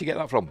 Where did she get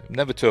that from? I'm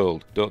never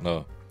told, don't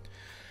know.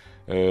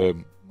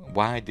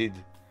 Why did...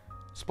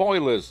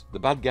 Spoilers! The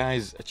bad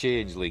guys are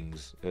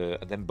changelings,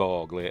 and then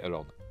Borg later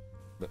on.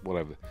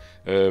 Whatever.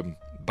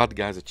 Bad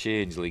guys are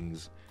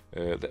changelings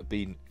that have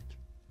been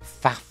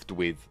faffed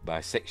with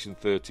by Section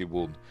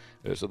 31.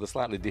 So they're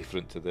slightly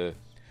different to the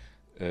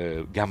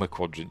Gamma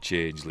Quadrant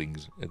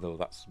changelings, though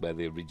that's where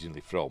they're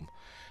originally from.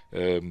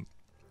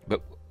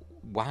 But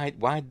why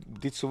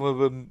did some of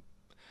them...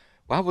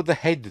 Why would the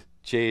head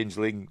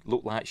changeling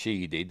look like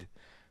she did,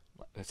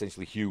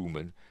 essentially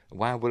human?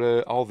 Why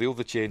were all the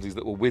other changelings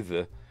that were with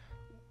her,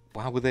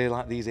 why were they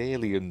like these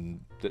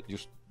alien that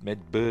just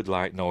made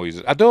bird-like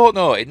noises? I don't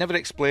know. It never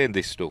explained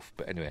this stuff.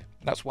 But anyway,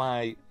 that's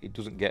why it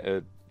doesn't get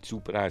a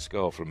super high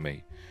score from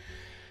me.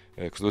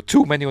 Because there are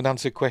too many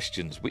unanswered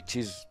questions, which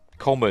is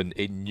common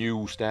in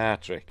new Star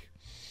Trek.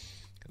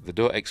 They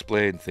don't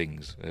explain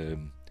things.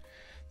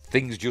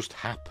 Things just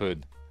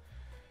happen,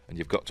 and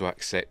you've got to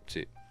accept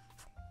it,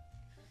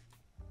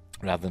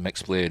 rather than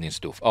explaining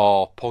stuff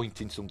or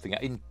pointing something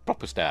out. In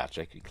proper Star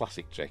Trek, in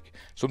classic Trek,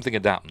 something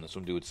had happened and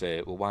somebody would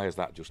say, well, why has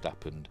that just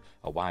happened,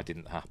 or why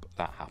didn't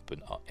that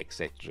happen, or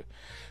etc.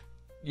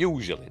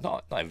 Usually,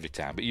 not every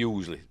time, but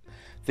usually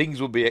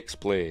things will be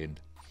explained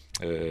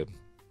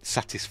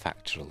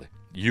satisfactorily,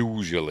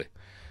 usually.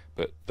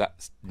 But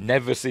that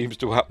never seems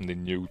to happen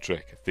in new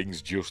Trek.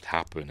 Things just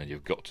happen and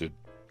you've got to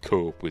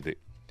cope with it.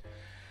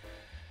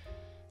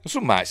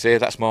 Some might say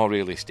that's more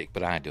realistic,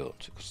 but I don't,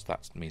 because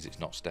that means it's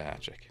not Star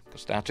Trek.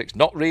 Because Star Trek's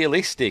not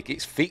realistic,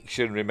 it's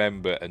fiction,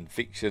 remember, and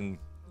fiction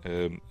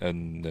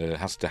and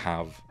has to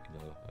have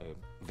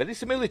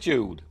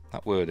verisimilitude.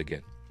 That word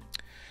again.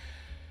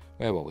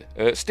 Where were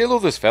we? Still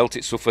others felt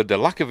it suffered a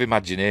lack of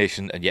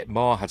imagination, and yet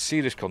more had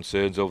serious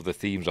concerns over the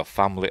themes of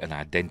family and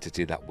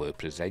identity that were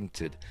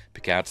presented.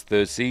 Picard's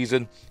third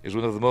season is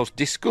one of the most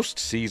discussed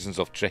seasons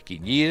of Trek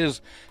in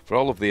years, for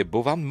all of the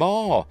above and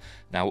more.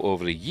 Now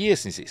over a year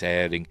since its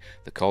airing,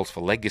 the calls for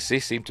Legacy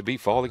seem to be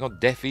falling on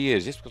deaf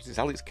ears, just because it's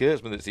Alex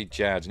Kurtzman that's in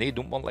charge, and he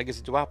don't want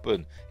Legacy to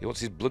happen. He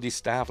wants his bloody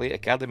Starfleet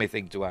Academy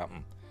thing to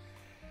happen.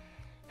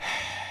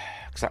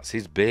 Because that's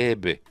his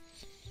baby.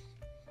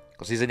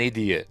 Because he's an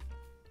idiot.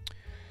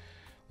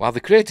 While the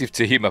creative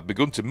team have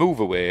begun to move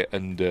away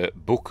and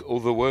book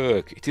other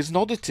work, it is an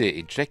oddity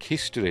in Trek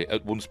history,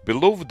 at once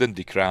beloved and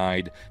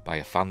decried by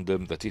a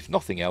fandom that, if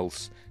nothing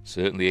else,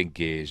 certainly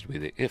engaged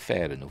with it. Yeah,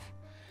 fair enough.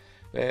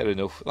 Fair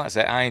enough. Like I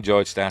say, I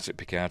enjoyed Star Trek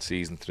Picard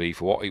Season 3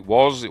 for what it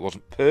was. It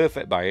wasn't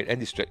perfect by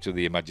any stretch of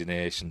the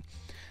imagination.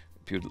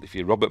 If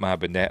you're Robert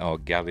Marbonette or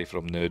Gary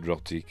from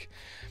Nerdrotic,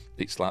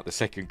 it's like the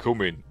second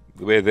coming.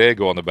 The way they're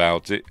going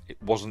about it,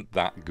 it wasn't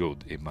that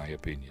good, in my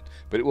opinion.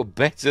 But it was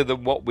better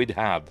than what we'd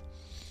had.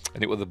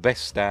 And it was the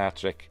best Star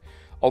Trek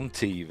on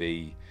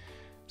TV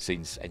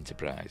since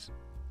Enterprise,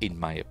 in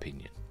my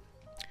opinion.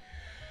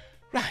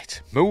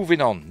 Right, moving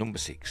on, number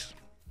 6.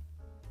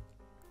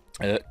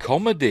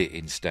 Comedy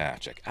in Star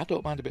Trek. I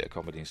don't mind a bit of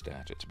comedy in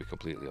Star Trek, to be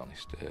completely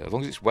honest. As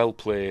long as it's well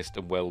placed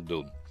and well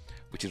done.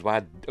 Which is why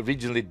I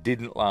originally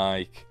didn't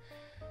like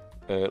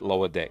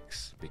Lower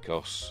Decks,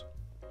 because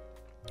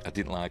I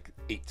didn't like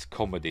its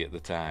comedy at the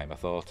time. I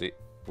thought it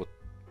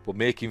were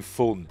making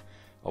fun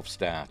of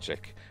Star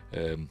Trek.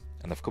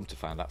 And I've come to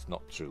find that's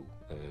not true.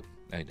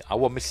 And I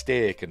was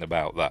mistaken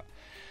about that.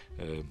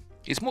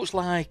 It's much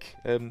like,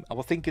 I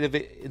was thinking of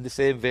it in the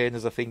same vein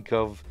as I think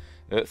of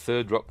not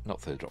Third Rock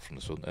from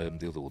the Sun,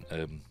 the other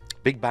one,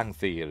 Big Bang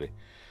Theory.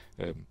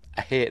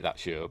 I hate that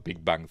show,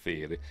 Big Bang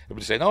Theory.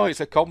 Everybody's saying, oh, it's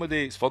a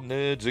comedy, it's for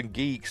nerds and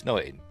geeks. No,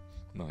 it ain't.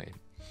 No, it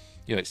ain't.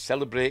 You know, it's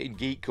celebrating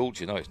geek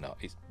culture. No, it's not.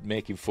 It's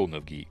making fun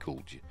of geek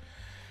culture.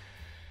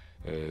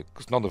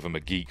 Because none of them are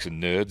geeks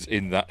and nerds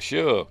in that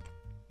show.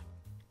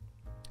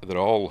 They're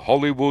all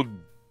Hollywood,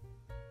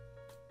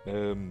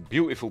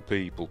 beautiful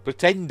people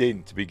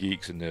pretending to be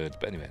geeks and nerds.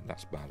 But anyway,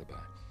 that's by the by.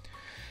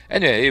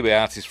 Anyway, here we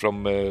are. It's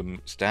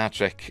from Star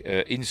Trek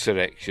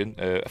Insurrection,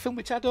 a film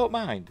which I don't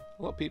mind.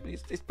 A lot of people,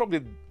 it's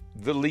probably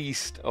the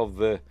least of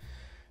the,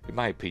 in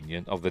my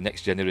opinion, of the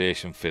Next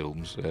Generation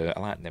films. I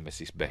like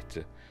Nemesis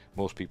better.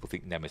 Most people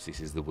think Nemesis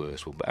is the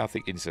worst one, but I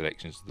think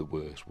Insurrection's the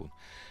worst one.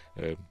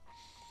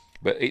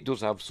 But it does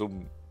have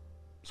some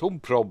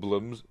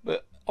problems,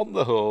 but on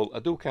the whole, I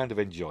do kind of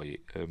enjoy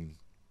it.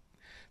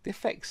 The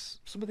effects,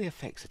 some of the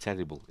effects are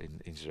terrible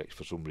in Insurrection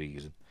for some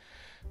reason.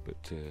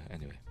 But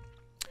anyway.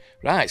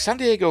 Right, San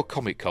Diego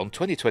Comic Con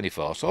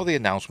 2024 saw the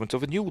announcement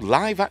of a new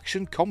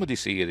live-action comedy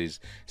series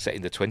set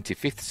in the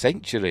 25th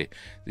century.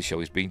 The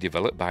show is being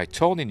developed by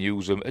Tony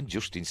Newsom and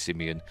Justin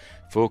Simeon,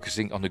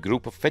 focusing on a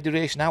group of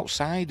Federation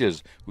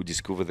outsiders who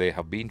discover they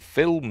have been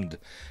filmed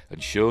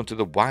and shown to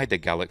the wider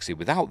galaxy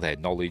without their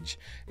knowledge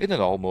in an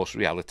almost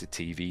reality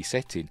TV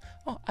setting.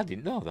 Oh, I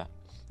didn't know that.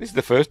 This is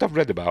the first I've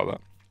read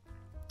about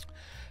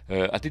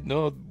that. I didn't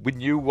know we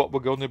knew what we're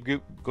going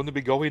to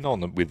be going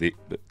on with it,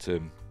 but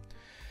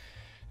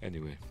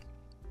anyway.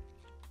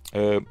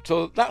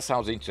 So that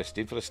sounds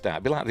interesting for a start.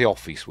 It'll be like The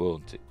Office,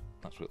 won't it?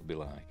 That's what it'll be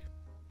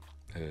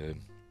like.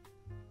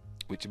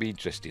 Which will be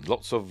interesting.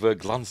 Lots of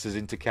glances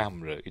into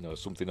camera, you know,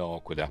 something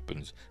awkward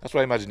happens. That's what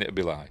I imagine it'll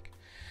be like.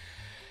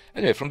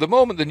 Anyway, from the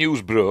moment the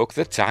news broke,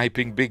 the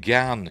typing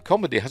began.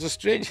 Comedy has a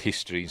strange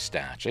history in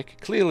Star Trek.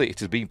 Clearly, it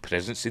has been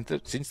present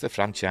since the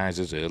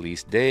franchise's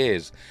earliest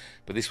days,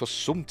 but this was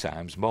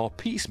sometimes more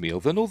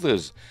piecemeal than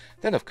others.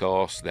 Then, of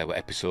course, there were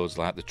episodes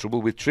like The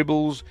Trouble with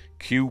Tribbles,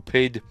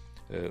 Cupid,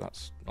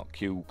 that's not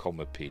Q,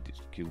 Pid, it's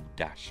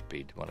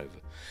Q-Pid, whatever.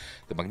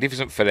 The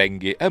Magnificent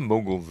Ferengi,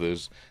 among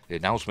others. The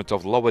announcement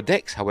of Lower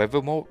Decks, however,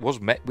 was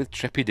met with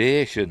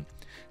trepidation.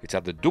 It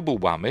had the double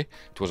whammy.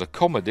 It was a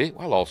comedy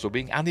while also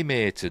being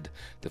animated.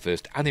 The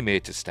first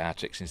animated Star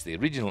Trek since the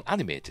original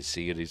animated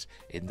series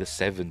in the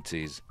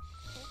 70s.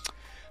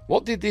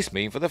 What did this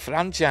mean for the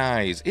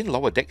franchise? In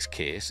Lower Deck's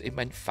case, it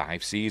meant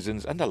 5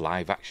 seasons and a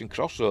live-action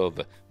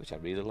crossover, which I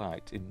really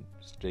liked in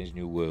Strange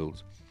New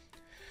Worlds.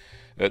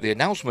 The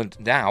announcement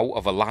now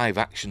of a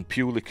live-action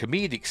purely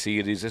comedic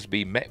series has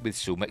been met with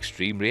some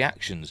extreme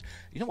reactions.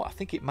 You know what, I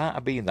think it might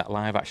have been that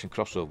live-action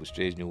crossover with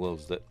Strange New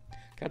Worlds that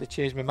kind of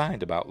changed my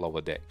mind about Lower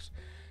Decks,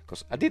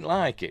 because I didn't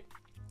like it,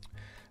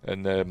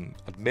 and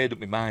I'd made up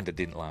my mind I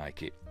didn't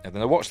like it, and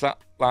then I watched that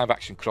live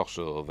action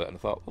crossover and I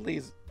thought, well,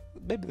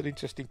 maybe they're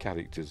interesting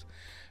characters,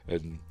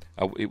 and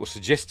it was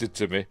suggested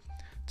to me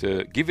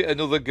to give it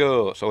another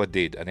go, so I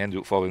did, and I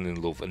ended up falling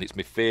in love, and it's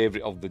my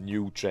favourite of the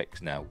new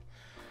Treks now.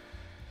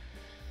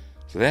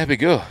 So there we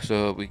go.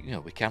 So we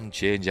can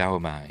change our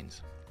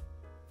minds.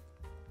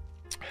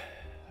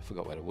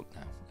 forgot where I would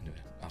now. Anyway,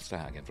 I'll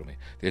start again from here.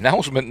 The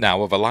announcement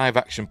now of a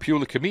live-action,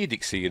 purely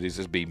comedic series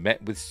has been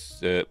met with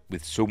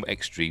some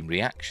extreme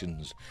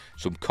reactions.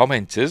 Some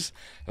commenters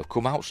have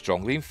come out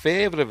strongly in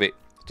favour of it,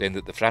 saying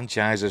that the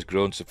franchise has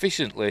grown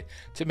sufficiently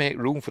to make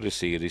room for a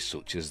series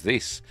such as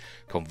this.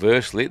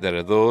 Conversely, there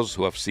are those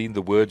who have seen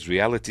the words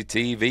reality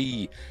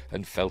TV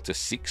and felt a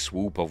sick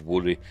swoop of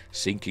worry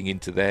sinking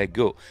into their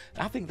gut.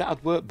 I think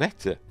that'd work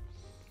better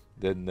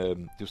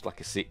than just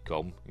like a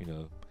sitcom, you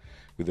know,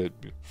 with a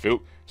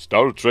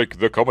Star Trek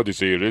the comedy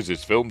series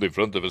is filmed in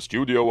front of a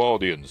studio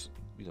audience.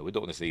 You know, we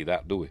don't want to see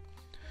that, do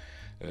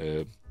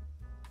we?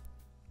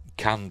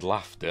 Canned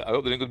laughter. I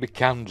hope there's going to be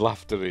canned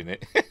laughter in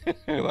it.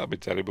 That'd be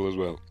terrible as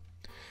well.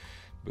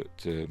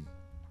 But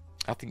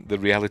I think the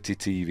reality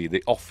TV,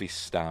 the Office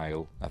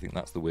style, I think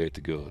that's the way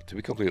to go, to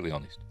be completely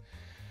honest.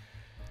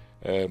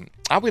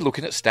 Are we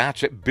looking at Star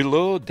Trek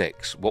Below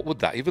Decks? What would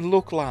that even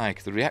look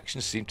like? The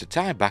reactions seem to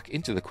tie back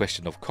into the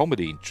question of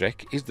comedy in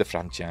Trek. Is the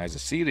franchise a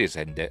serious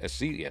endeavour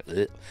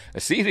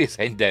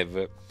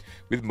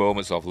with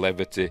moments of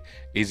levity?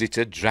 Is it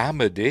a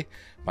dramedy,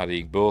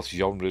 marrying both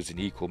genres in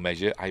equal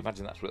measure? I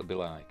imagine that's what it'll be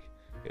like.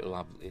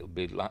 It'll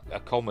be like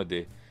a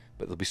comedy,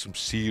 but there'll be some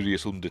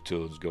serious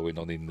undertones going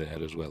on in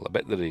there as well. I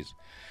bet there is.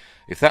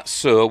 If that's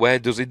so, where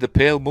does In the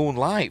Pale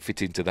Moonlight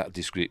fit into that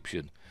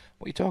description?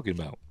 What are you talking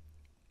about?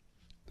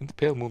 In the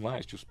Pale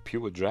Moonlight is just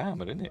pure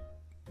drama, isn't it?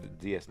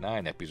 The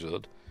DS9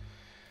 episode.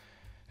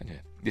 Anyway,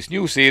 this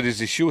new series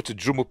is sure to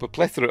drum up a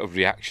plethora of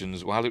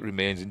reactions while it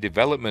remains in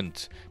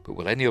development. But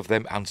will any of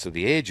them answer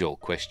the age-old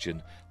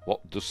question,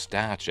 what does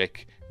Star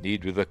Trek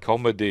need with a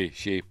comedy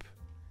ship?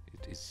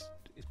 It's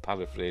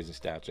paraphrasing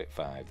Star Trek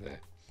 5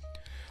 there.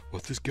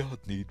 What does God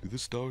need with a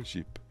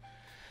starship?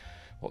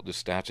 What does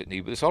Star Trek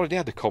need? But it's already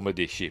had a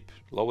comedy ship,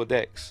 Lower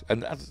Decks.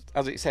 And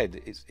as it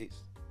said, it's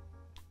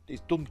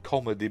done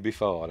comedy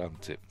before,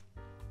 hasn't it?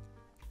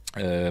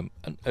 And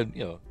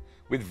you know,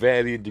 with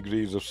varying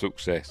degrees of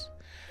success.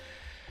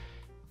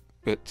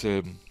 But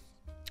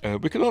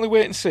we can only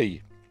wait and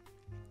see.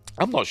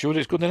 I'm not sure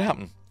it's going to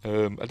happen.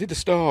 I did a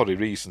story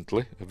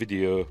recently, a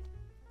video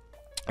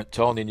at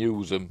Tawny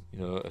Newsham. You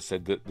know, I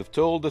said that they've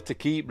told her to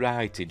keep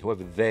writing.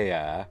 Whoever they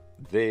are,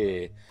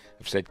 they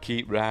have said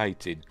keep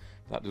writing.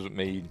 That doesn't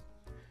mean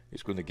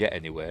it's going to get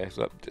anywhere.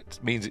 So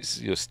that means it's,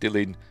 you know, still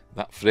in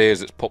that phrase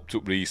that's popped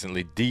up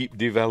recently, deep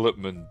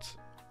development.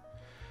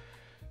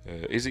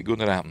 Is it going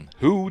to happen?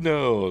 Who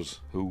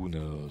knows? Who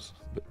knows?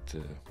 But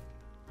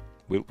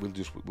we'll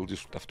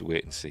just have to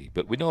wait and see.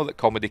 But we know that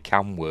comedy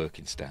can work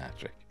in Star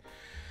Trek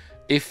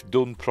if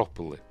done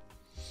properly.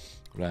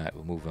 Right,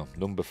 we'll move on.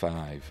 Number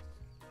 5.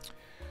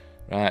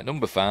 Right,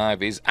 number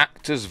 5 is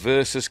actors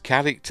versus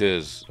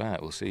characters. Right,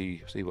 we'll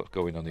see what's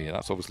going on here.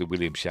 That's obviously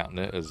William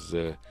Shatner as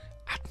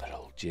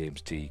Admiral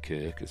James T.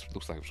 Kirk. It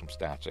looks like it's from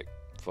Star Trek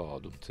 4,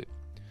 doesn't it?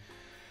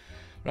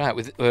 Right,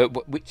 with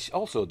which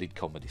also did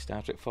comedy.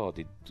 Star Trek 4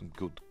 did some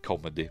good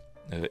comedy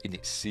in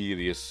its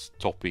serious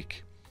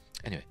topic.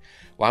 Anyway,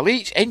 while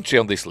each entry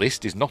on this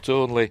list is not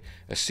only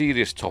a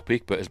serious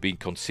topic but has been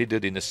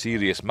considered in a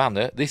serious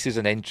manner, this is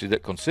an entry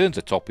that concerns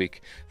a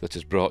topic that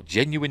has brought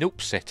genuine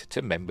upset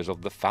to members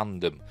of the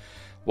fandom.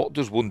 What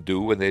does one do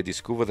when they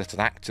discover that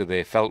an actor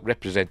they felt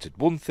represented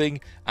one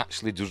thing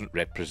actually doesn't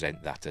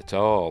represent that at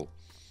all?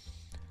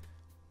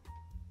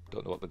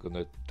 I don't know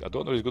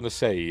what he's going to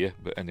say here,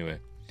 but anyway.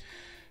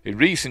 In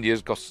recent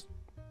years, because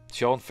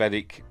Sean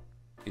Ferrick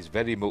is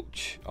very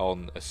much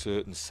on a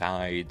certain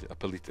side, a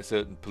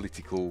certain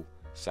political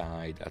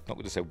side. I'm not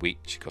going to say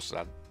which, because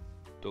I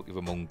don't give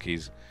a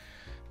monkeys,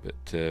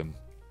 but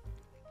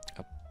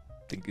I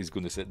think he's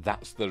going to say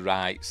that's the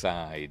right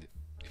side,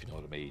 if you know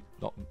what I mean.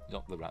 Not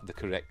the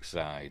correct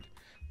side.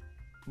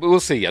 But we'll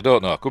see. I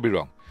don't know. I could be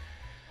wrong.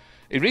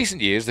 In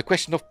recent years, the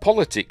question of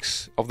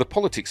the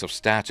politics of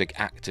Star Trek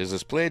actors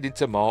has played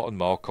into more and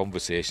more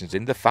conversations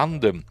in the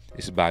fandom.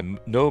 This is by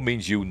no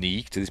means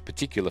unique to this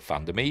particular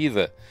fandom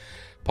either.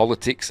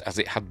 Politics, as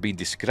it had been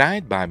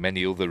described by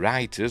many other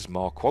writers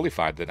more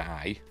qualified than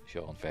I,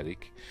 Sean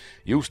Ferrick,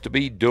 used to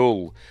be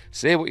dull.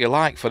 Say what you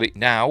like for it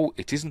now,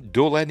 it isn't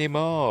dull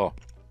anymore.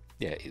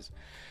 Yeah, it is.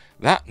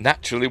 That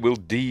naturally will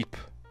deep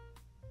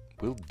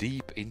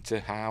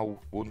into how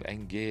one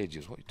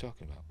engages. What are you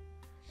talking about?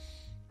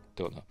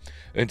 Don't know.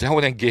 And how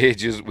one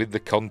engages with the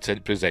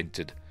content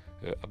presented.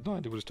 I've no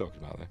idea what he's talking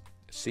about there.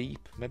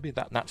 Seep? Maybe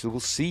that naturally will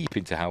seep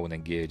into how one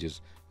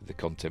engages with the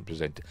content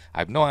presented. I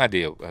have no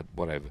idea.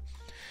 Whatever.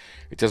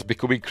 It has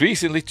become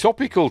increasingly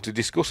topical to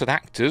discuss an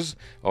actor's,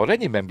 or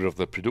any member of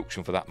the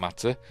production for that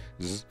matter,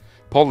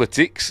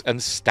 politics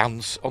and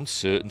stance on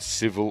certain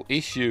civil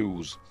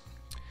issues.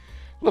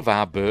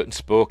 LeVar Burton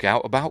spoke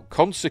out about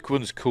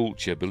consequence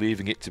culture,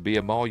 believing it to be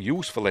a more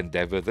useful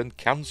endeavour than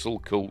cancel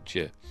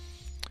culture.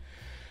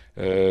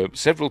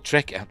 Several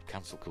Trek...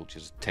 cancel culture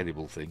is a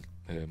terrible thing.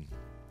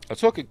 I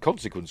talk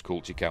consequence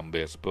culture can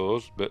be, I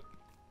suppose, but...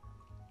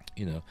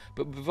 You know,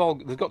 but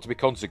there's got to be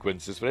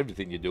consequences for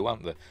everything you do,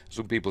 aren't there?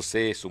 Some people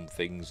say some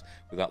things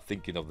without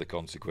thinking of the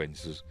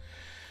consequences.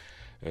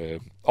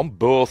 On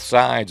both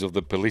sides of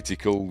the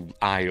political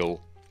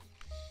aisle.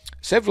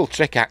 Several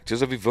Trek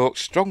actors have evoked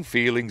strong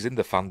feelings in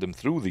the fandom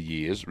through the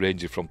years,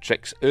 ranging from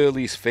Trek's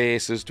earliest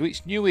faces to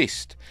its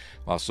newest.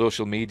 While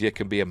social media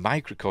can be a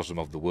microcosm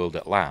of the world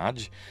at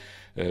large,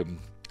 I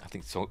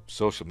think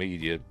social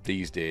media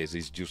these days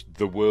is just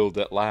the world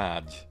at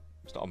large.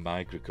 It's not a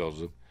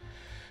microcosm.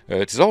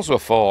 It is also a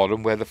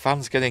forum where the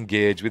fans can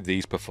engage with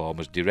these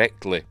performers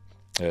directly,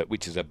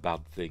 which is a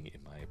bad thing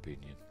in my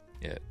opinion.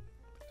 Yeah.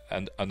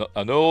 And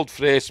an old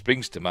phrase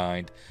springs to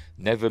mind: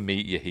 never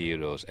meet your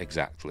heroes.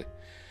 Exactly.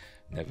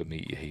 Never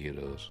meet your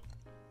heroes.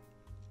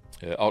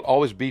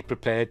 Always be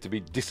prepared to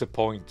be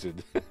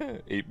disappointed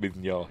with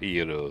your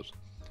heroes.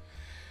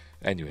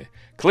 Anyway,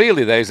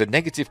 clearly there is a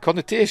negative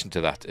connotation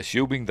to that,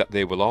 assuming that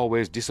they will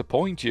always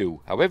disappoint you.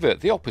 However,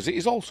 the opposite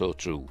is also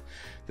true.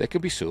 There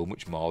can be so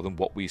much more than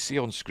what we see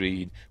on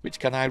screen, which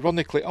can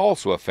ironically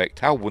also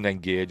affect how one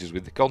engages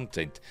with the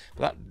content.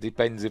 But that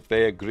depends if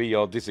they agree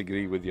or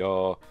disagree with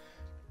your,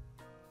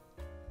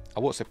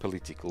 I won't say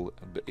political,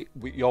 but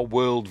with your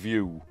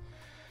worldview.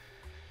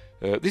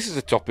 This is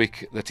a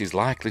topic that is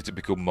likely to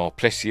become more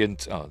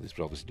prescient. This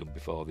was obviously done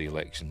before the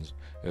elections,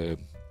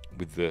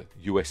 with the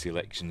US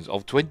elections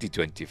of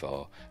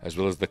 2024, as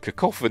well as the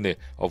cacophony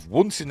of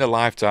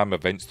once-in-a-lifetime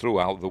events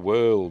throughout the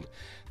world.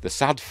 The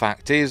sad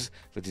fact is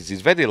that it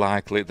is very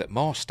likely that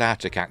more Star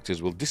Trek actors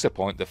will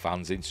disappoint the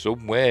fans in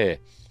some way.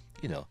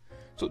 You know,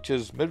 such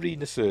as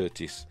Marina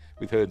Sirtis,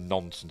 with her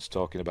nonsense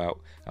talking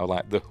about how,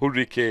 like, the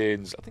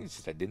hurricanes, I think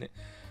she said, didn't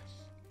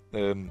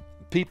it?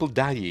 People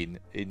dying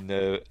in,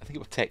 I think it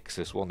was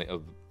Texas, wasn't it,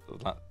 of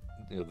like,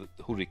 you know, the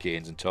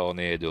hurricanes and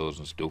tornadoes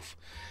and stuff.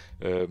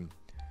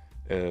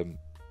 They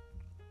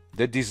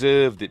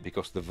deserved it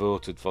because they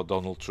voted for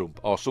Donald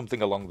Trump, or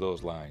something along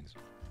those lines.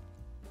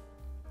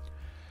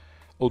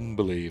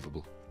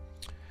 Unbelievable.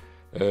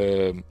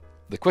 The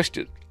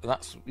question,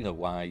 that's, you know,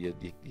 why you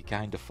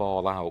kind of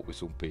fall out with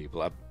some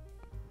people. I've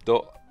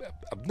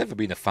never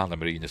been a fan of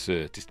Marina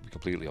Sirtis, to be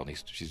completely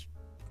honest. She's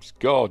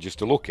gorgeous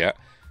to look at,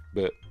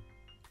 but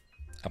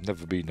I've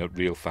never been a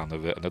real fan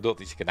of it, and I don't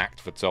think she can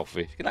act for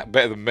toffee. She can act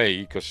better than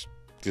me because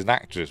she's an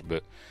actress,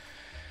 but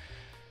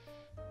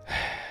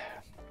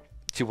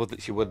she was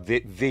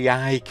the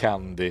eye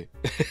candy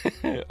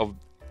of,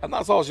 and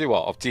that's all she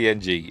was, of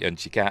TNG, and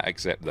she can't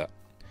accept that.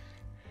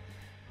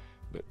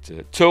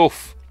 But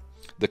tough.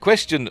 The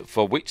question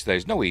for which there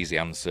is no easy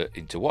answer: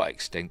 in to what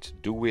extent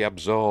do we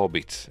absorb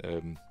it?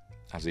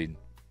 As in,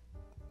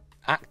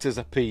 actors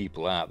are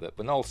people, aren't they?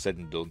 When all said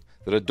and done,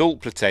 they're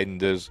adult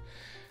pretenders.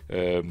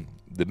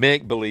 They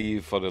make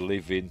believe for a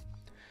living,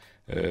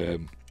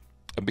 and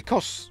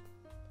because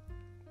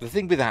the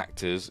thing with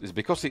actors is,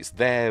 because it's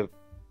their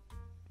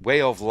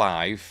way of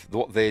life,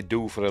 what they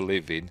do for a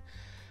living,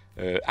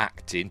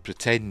 acting,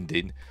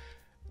 pretending,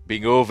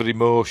 being over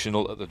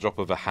emotional at the drop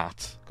of a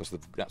hat, because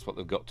that's what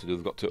they've got to do.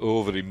 They've got to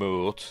over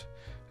emote.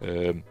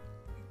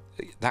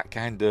 That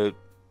kind of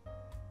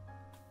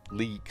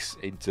leaks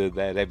into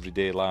their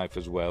everyday life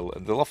as well,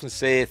 and they'll often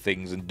say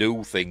things and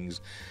do things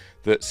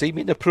that seem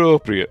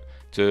inappropriate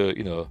to,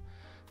 you know,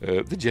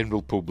 the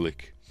general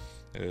public.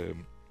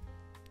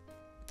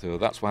 So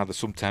that's why they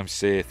sometimes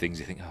say things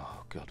you think,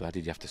 oh God, why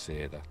did you have to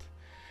say that?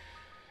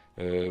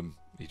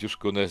 You're just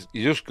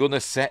gonna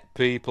set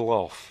people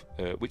off,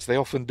 which they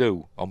often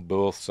do on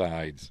both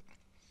sides.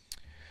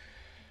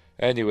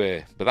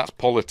 Anyway, but that's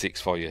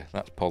politics for you.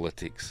 That's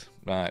politics.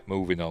 Right,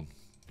 moving on.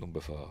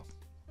 Number 4.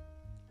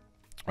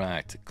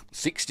 Right,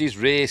 60s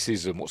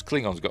racism. What's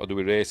Klingons got to do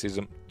with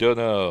racism? Don't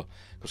know.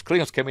 Because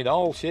Klingons came in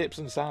all shapes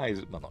and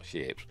sizes. Well, not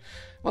shapes.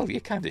 Well, yeah,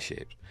 kind of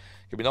shapes.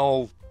 Came in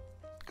all,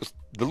 because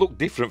they look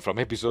different from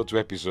episode to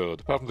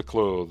episode, apart from the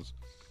clothes.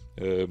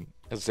 As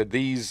I said,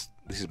 this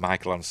is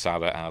Michael and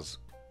Sarah as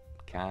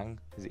Kang.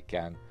 Is it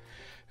Kang?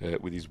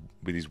 With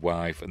his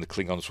wife and the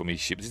Klingons from his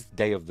ship. This is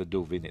Day of the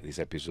Dove, in it, this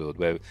episode,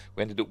 where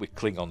we ended up with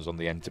Klingons on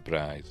the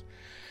Enterprise.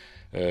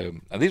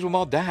 And these were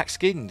more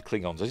dark-skinned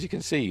Klingons, as you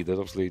can see. They're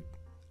obviously...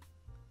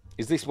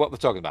 Is this what they're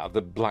talking about?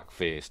 The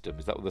black-faced them?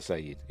 Is that what they're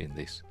saying in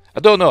this? I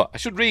don't know. I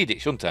should read it,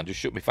 shouldn't I? Just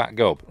shut me fat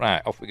gob.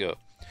 Right, off we go.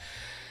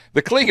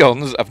 The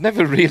Klingons have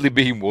never really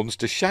been ones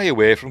to shy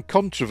away from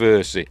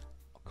controversy.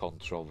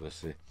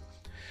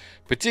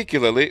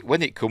 Particularly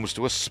when it comes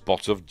to a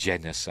spot of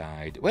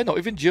genocide. We're not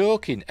even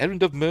joking.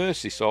 Errand of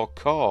Mercy saw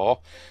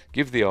Kor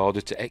give the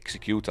order to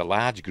execute a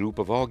large group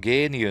of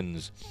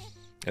Organians.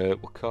 Were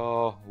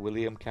Kor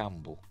William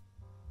Campbell?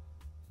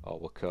 Or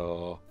were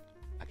Kor...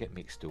 I get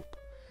mixed up.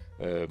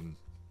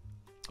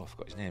 I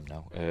forgot his name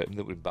now. That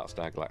was in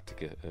Battlestar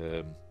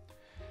Galactica.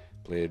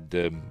 Played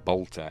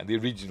Boltar in the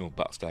original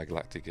Battlestar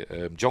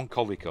Galactica. John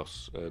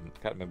Colicos.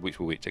 Can't remember which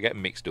were which. I get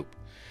them mixed up.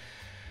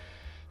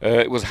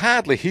 It was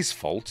hardly his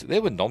fault. They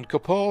were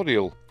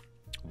non-corporeal.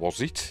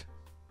 Was it?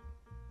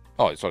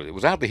 Oh, sorry. It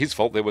was hardly his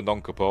fault they were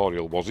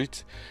non-corporeal, was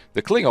it?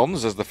 The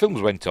Klingons, as the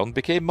films went on,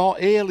 became more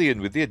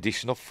alien with the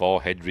addition of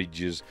forehead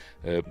ridges.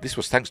 This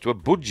was thanks to a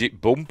budget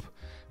bump.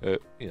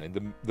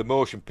 In the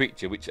motion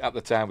picture, which at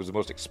the time was the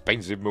most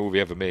expensive movie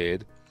ever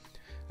made,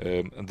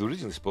 and they were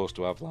originally supposed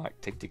to have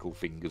like tentacle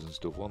fingers and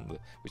stuff, weren't they?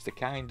 Which they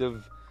kind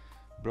of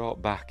brought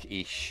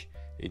back-ish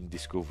in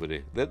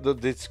Discovery. The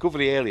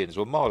Discovery aliens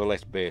were more or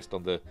less based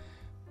on the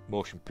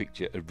motion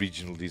picture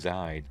original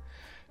design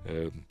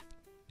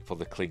for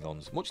the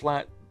Klingons, much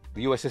like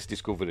the USS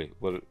Discovery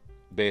were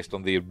based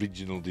on the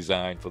original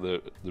design for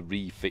the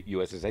refit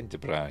USS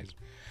Enterprise.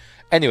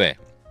 Anyway,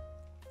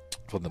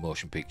 from the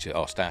motion picture,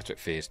 or Star Trek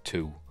Phase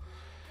 2.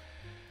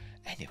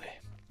 Anyway,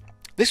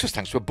 this was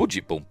thanks to a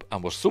budget bump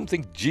and was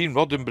something Gene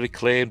Roddenberry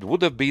claimed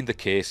would have been the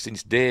case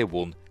since day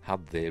one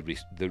had they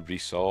the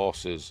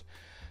resources.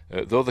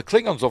 Though the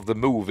Klingons of the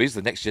movies,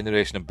 The Next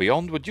Generation and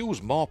beyond, would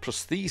use more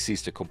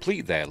prostheses to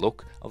complete their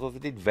look, although they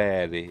did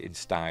vary in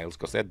styles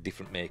because they had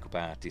different makeup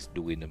artists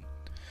doing them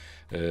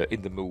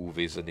in the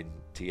movies and in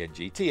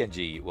TNG.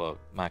 TNG, well,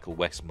 Michael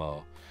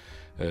Westmore.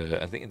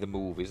 I think in the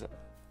movies, I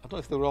don't know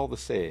if they were all the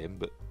same,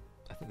 but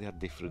I think they had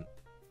different,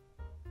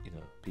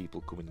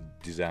 people coming and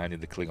designing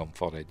the Klingon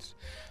foreheads.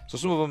 So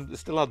some of them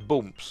still had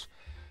bumps,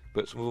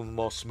 but some of them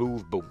more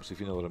smooth bumps, if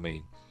you know what I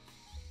mean.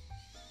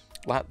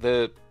 Like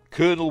the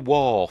Colonel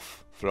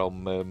Worf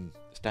from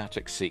Star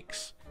Trek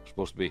 6,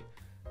 supposed to be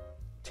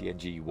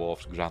TNG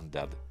Worf's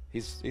granddad.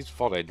 His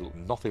forehead looked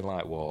nothing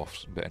like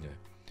Worf's, but anyway.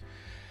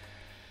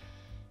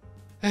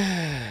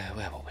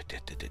 Where were we?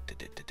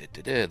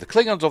 The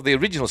Klingons of the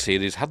original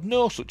series had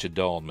no such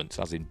adornments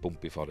as in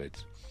bumpy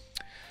foreheads.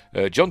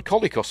 John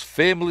Colicos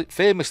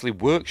famously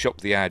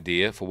workshopped the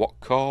idea for what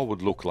Kor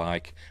would look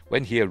like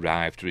when he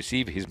arrived to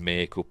receive his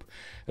makeup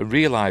and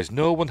realised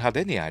no one had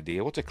any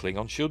idea what a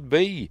Klingon should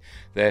be.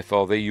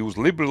 Therefore they used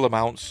liberal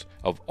amounts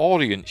of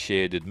Orient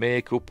shaded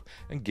makeup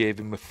and gave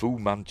him a Fu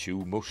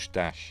Manchu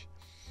moustache.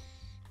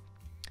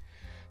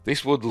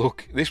 This would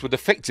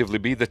effectively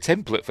be the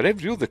template for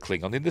every other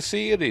Klingon in the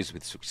series,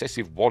 with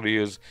successive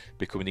warriors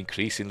becoming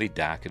increasingly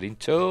darker in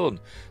tone,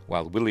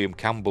 while William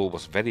Campbell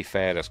was very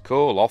fair as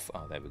Koloth.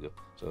 Oh, there we go.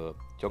 So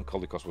John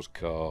Colicos was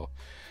Kor,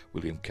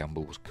 William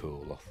Campbell was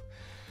Koloth.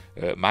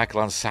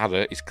 Michael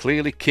Ansara is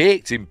clearly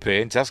caked in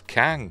paint as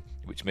Kang,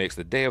 which makes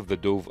The Day of the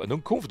Dove an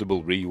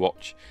uncomfortable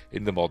rewatch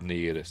in the modern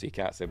era. So you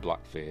can't say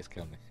blackface,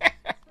 can they?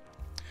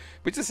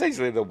 Which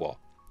essentially they were.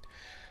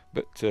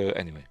 But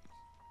anyway.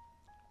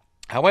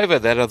 However,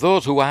 there are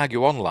those who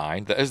argue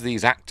online that as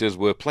these actors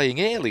were playing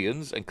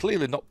aliens and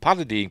clearly not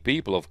parodying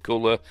people of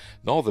colour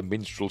nor the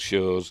minstrel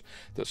shows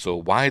that so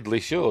widely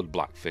showcased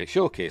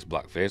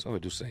blackface, oh I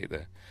do say it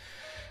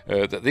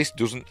there, that this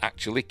doesn't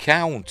actually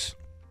count.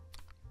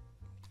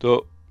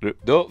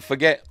 Don't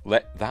forget,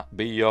 let that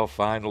be your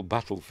final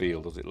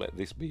battlefield. Does it let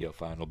this be your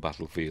final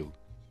battlefield?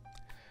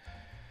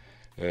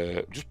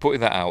 Just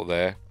putting that out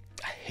there.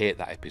 I hate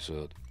that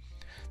episode.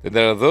 Then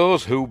there are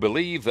those who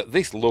believe that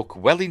this look,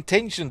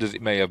 well-intentioned as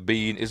it may have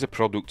been, is a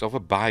product of a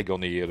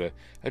bygone era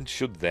and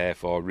should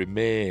therefore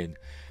remain.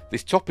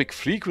 This topic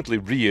frequently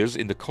rears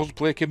in the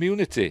cosplay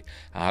community.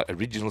 Are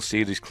original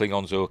series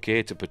Klingons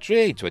okay to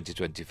portray in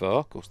 2024?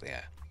 Of course they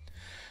are.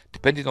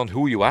 Depending on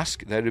who you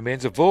ask, there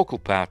remains a vocal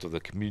part of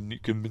the community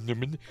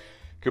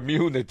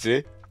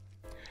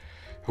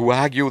who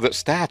argue that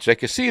Star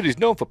Trek, a series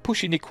known for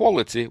pushing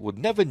equality, would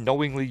never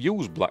knowingly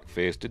use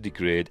blackface to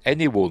degrade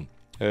anyone.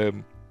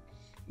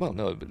 Well,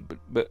 no,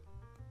 but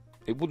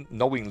it wouldn't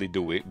knowingly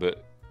do it,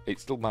 but it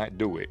still might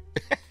do it.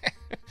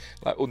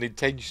 Like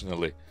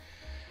unintentionally.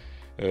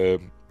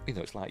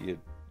 It's like your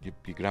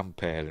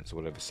grandparents or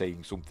whatever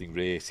saying something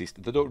racist.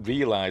 They don't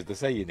realise they're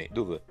saying it,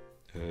 do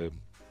they?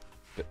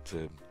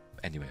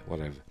 Anyway,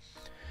 whatever.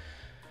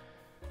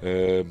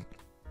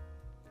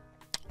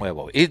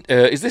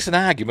 Is this an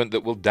argument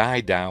that will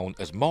die down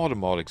as more and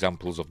more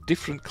examples of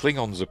different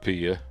Klingons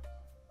appear?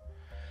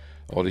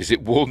 Or is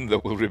it one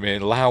that will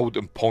remain loud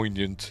and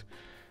poignant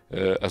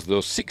as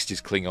those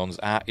 60s Klingons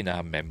are in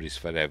our memories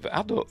forever?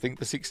 I don't think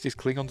the 60s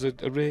Klingons are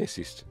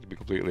racist, to be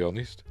completely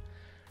honest.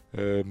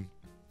 You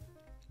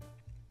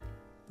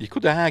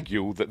could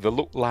argue that they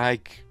look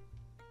like,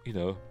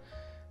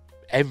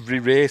 every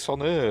race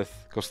on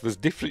Earth, because there's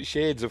different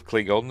shades of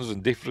Klingons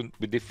and different.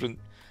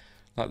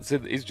 Like I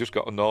said, he's just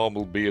got a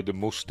normal beard and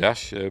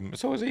moustache.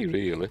 So is he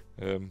really.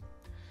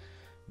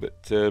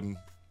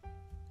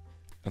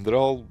 And they're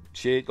all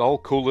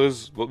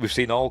colours. But we've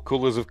seen all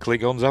colours of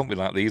Klingons, haven't we?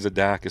 Like these are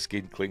darker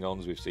skinned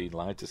Klingons. We've seen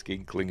lighter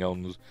skinned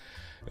Klingons.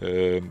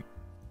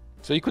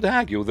 So you could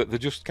argue that they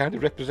just kind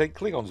of represent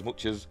Klingons,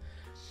 much as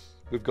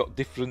we've got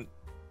different,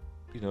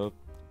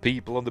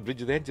 people on the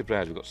bridge of the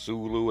Enterprise. We've got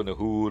Sulu and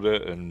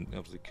Uhura and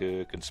obviously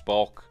Kirk and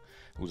Spock,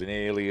 who's an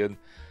alien.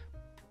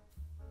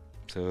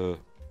 So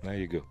there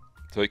you go.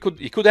 So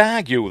you could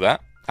argue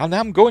that, and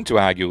I'm going to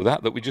argue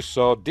that we just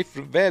saw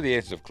different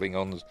variations of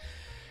Klingons,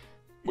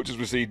 much as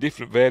we see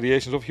different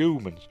variations of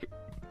humans.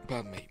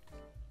 Pardon me.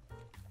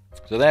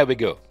 So there we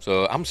go.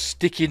 So I'm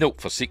sticking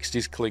up for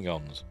 60s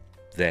Klingons.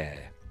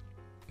 There.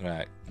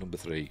 Right, number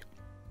 3.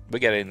 We're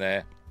getting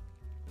there.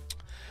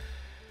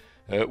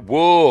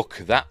 Woke,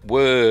 that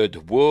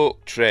word,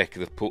 woke Trek,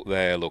 they've put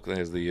there. Look,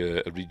 there's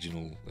the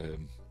original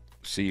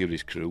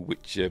series crew,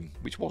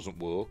 which wasn't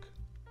woke.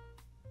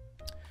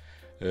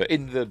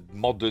 In the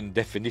modern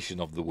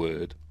definition of the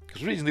word,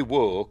 because originally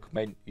woke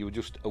meant you were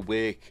just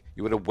awake,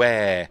 you were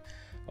aware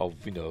of,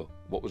 you know,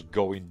 what was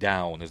going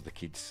down, as the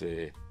kids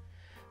say,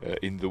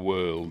 in the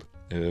world.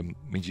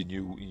 Means you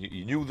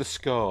knew the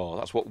score.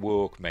 That's what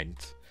woke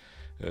meant.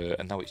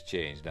 And now it's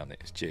changed, hasn't it?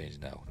 It's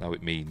changed now. Now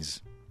it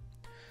means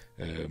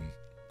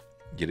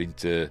you're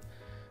into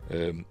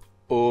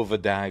over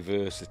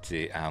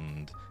diversity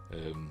and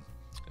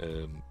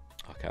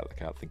I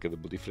can't think of the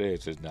bloody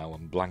phrases now.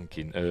 I'm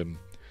blanking.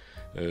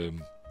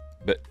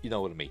 But you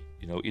know what I mean.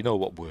 You know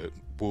what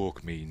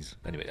woke means.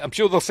 Anyway, I'm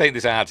sure they'll say in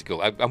this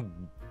article.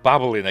 I'm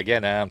babbling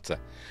again, aren't I?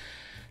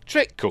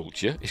 Trek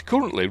Culture is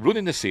currently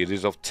running a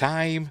series of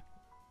Time.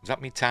 Does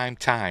that mean Time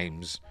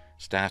Times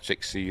Star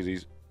Trek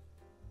series?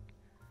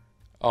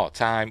 Oh,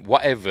 Time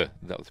whatever.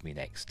 That would mean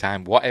X.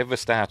 Time whatever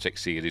Star Trek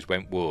series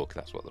went woke.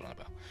 That's what they're on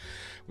about.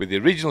 With the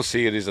original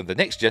series and the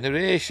next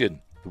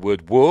generation, the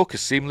word woke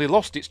has seemingly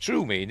lost its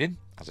true meaning,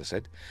 as I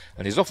said,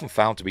 and is often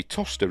found to be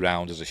tossed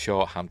around as a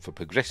shorthand for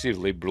progressive,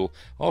 liberal,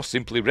 or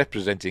simply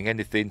representing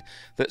anything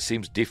that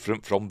seems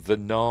different from the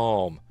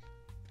norm.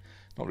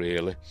 Not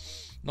really.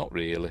 Not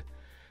really.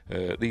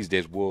 These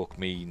days, woke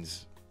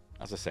means,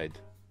 as I said,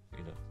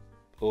 you know,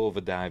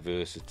 over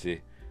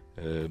diversity,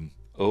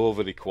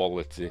 over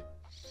equality,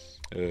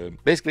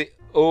 basically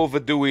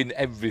overdoing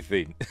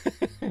everything.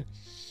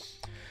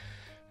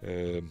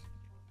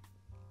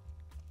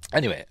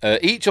 Anyway,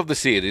 each of the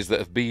series that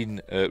have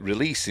been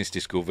released since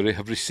Discovery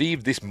have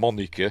received this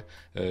moniker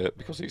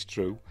because it's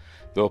true,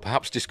 though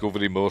perhaps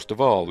Discovery most of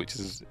all, which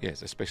is,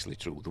 yes, especially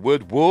true. The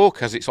word woke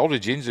has its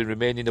origins in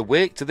remaining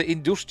awake to the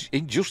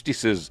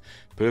injustices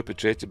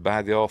perpetrated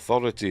by the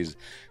authorities,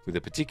 with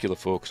a particular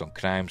focus on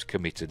crimes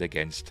committed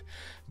against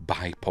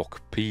BIPOC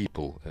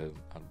people.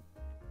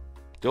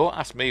 Don't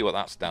ask me what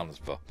that stands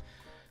for,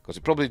 because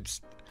it probably,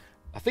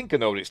 I think I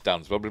know what it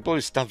stands for, but it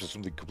probably stands for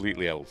something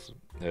completely else.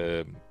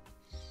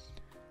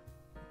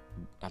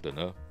 I don't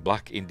know,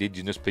 black,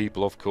 indigenous,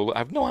 people of colour. I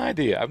have no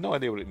idea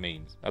what it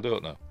means. I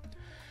don't know.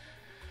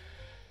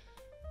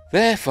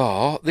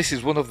 Therefore, this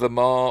is one of the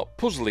more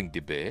puzzling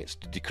debates.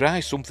 To decry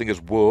something as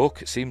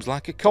woke seems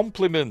like a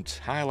compliment,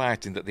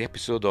 highlighting that the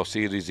episode or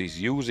series is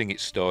using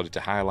its story to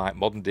highlight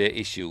modern day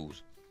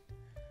issues.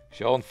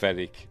 Sean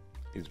Ferrick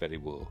is very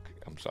woke.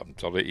 I'm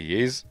sorry,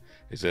 he is.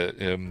 He's a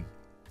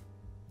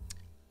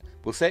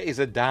we'll say he's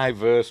a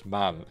diverse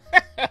man.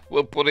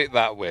 We'll put it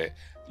that way.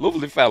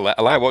 Lovely fella.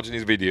 I like watching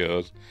his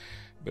videos.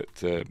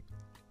 But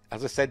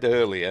as I said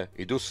earlier,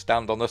 he does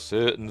stand on a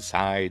certain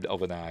side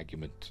of an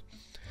argument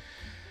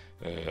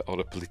or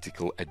a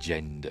political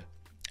agenda.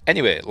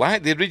 Anyway,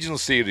 like the original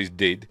series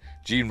did,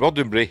 Gene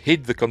Roddenberry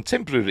hid the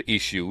contemporary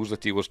issues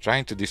that he was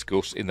trying to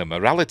discuss in the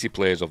morality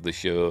plays of the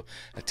show,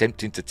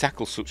 attempting to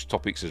tackle such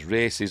topics as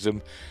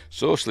racism,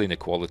 social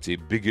inequality,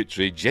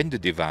 bigotry, gender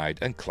divide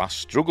and class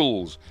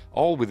struggles,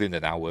 all within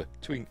an hour,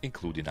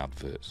 including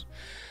adverts.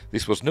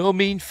 This was no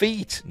mean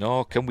feat,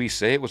 nor can we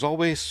say it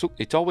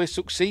always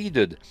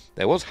succeeded.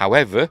 There was,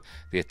 however,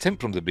 the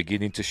attempt from the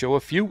beginning to show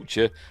a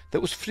future that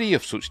was free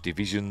of such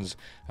divisions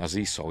as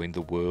he saw in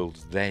the world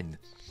then.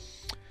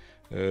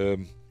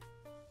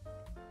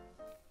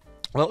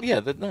 Well, yeah,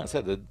 that's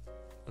it.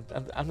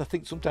 And I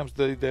think sometimes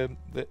they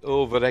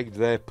over-egged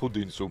their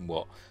pudding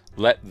somewhat.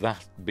 Let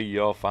that be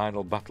your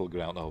final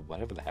battleground, or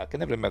whatever the hell. I can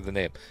never remember the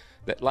name.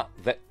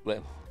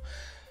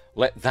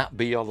 Let that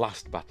be your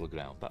last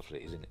battleground. That's what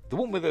it is, isn't it? The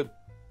one with the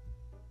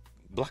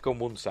black on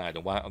one side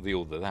and white on the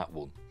other, that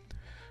one.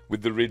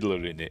 With the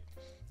Riddler in it.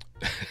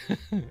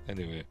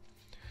 Anyway.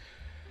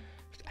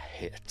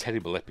 A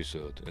terrible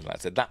episode. And like I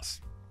said,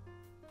 that's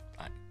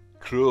like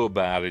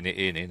crowbarring it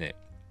in, innit?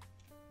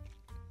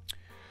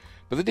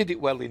 But they did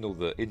it well in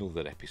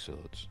other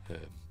episodes.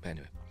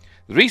 Anyway.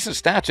 The recent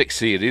Star Trek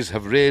series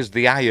have raised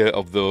the ire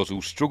of those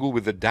who struggle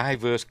with the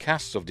diverse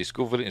casts of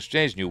Discovery and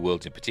Strange New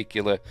Worlds in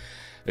particular.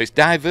 It's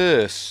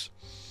diverse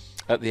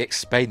at the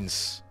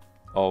expense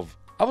of,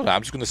 I don't know,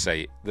 I'm just going to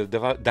say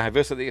it,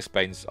 diverse at the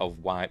expense of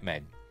white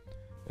men,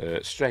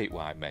 straight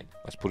white men.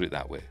 Let's put it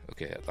that way.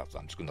 Okay,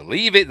 I'm just going to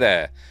leave it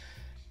there.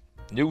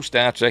 New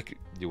Star Trek,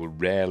 you will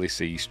rarely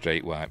see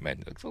straight white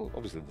men.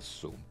 Obviously there's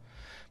some,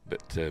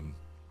 but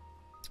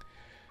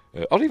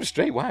or even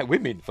straight white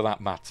women for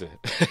that matter.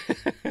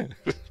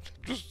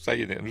 Just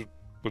saying it, I'm just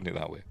putting it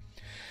that way.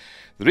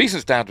 The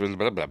recent Star Trek,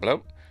 blah blah blah.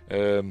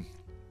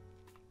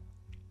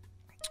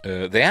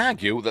 They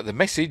argue that the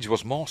message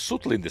was more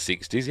subtle in the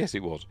 60s, yes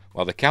it was,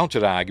 while the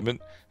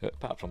counter-argument,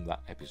 apart from that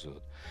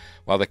episode,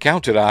 while the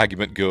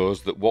counter-argument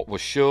goes that what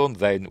was shown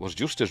then was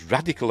just as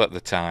radical at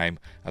the time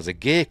as a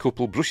gay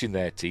couple brushing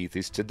their teeth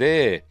is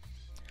today.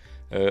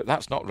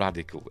 That's not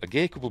radical. A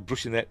gay couple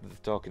brushing their... They're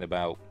talking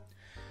about...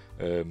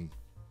 I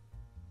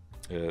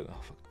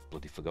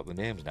bloody forgot the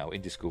names now,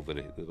 in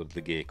Discovery,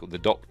 the gay couple, the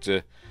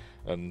doctor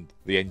and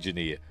the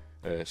engineer,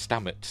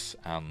 Stamets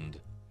and...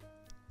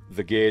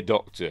 the gay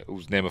doctor,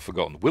 whose name I've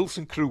forgotten.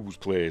 Wilson Cruz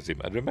plays him.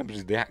 I remember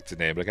the actor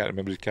name, but I can't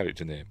remember his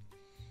character name.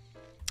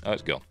 Oh,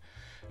 it's gone.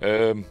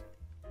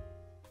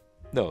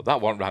 No,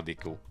 that wasn't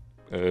radical.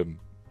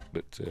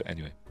 But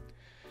anyway.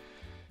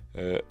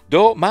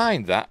 Don't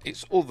mind that.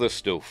 It's other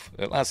stuff.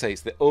 Like I say,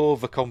 it's the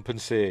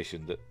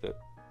overcompensation that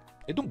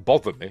it don't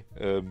bother me,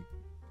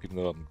 even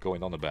though I'm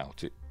going on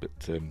about it.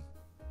 But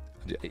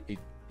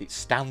it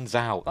stands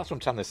out. That's what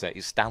I'm trying to say.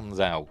 It stands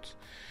out.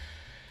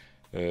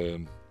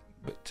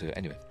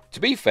 Anyway, to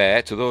be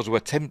fair to those who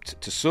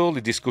attempt to solely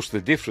discuss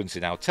the difference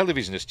in how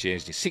television has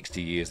changed in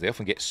 60 years, they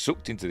often get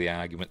sucked into the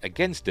argument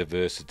against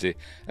diversity,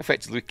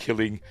 effectively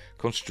killing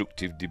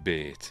constructive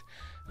debate.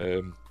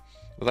 Well,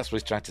 that's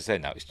what he's trying to say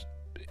now.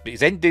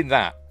 He's ending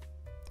that,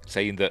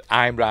 saying that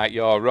I'm right,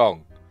 you're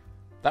wrong.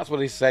 That's what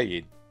he's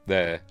saying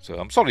there. So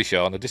I'm sorry,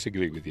 Sean, I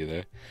disagree with you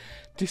there.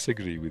 It's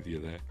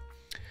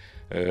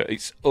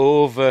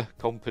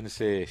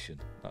overcompensation.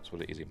 That's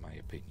what it is, in my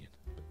opinion.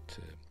 But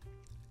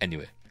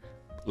anyway,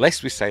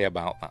 less we say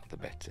about that, the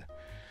better.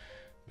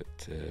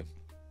 But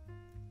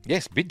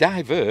yes, be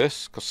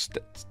diverse, because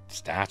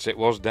Star Trek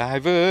was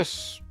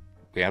diverse.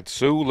 We had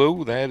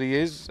Sulu, there he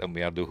is, and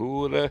we had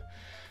Uhura.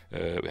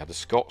 We had a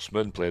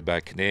Scotsman played by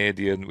a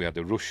Canadian. We had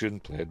a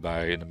Russian played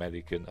by an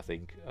American, I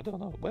think. I don't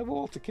know. Where was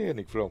Walter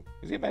Koenig from?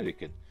 Is he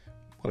American?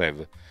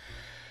 Whatever.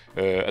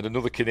 And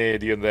another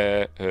Canadian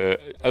there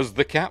as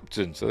the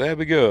captain. So there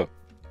we go.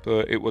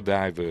 But it was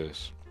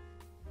diverse.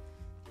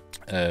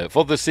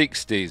 For the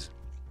 60s.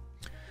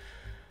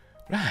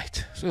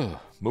 Right, so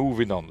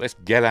moving on. Let's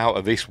get out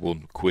of this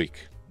one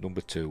quick.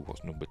 Number 2.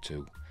 What's number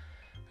 2?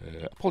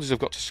 Apologies, I've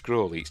got to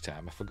scroll each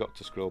time. I forgot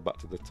to scroll back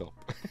to the top.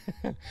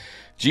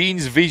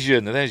 Gene's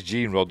vision. And there's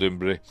Gene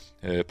Roddenberry.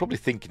 Probably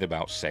thinking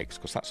about sex,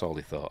 because that's all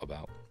he thought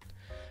about.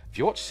 If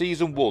you watch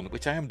season 1,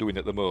 which I am doing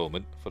at the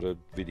moment for a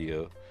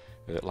video,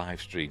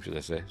 live stream, should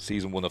I say,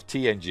 season 1 of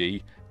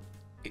TNG,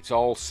 it's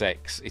all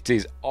sex. It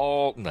is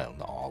all, no,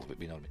 not all of it,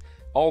 you know what I mean?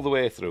 All the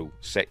way through,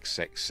 sex.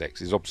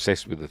 He's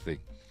obsessed with the thing.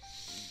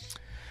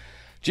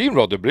 Gene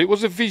Roddenberry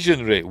was a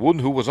visionary, one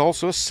who was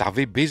also a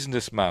savvy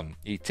businessman.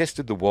 He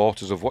tested the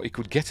waters of what he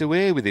could get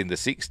away with in the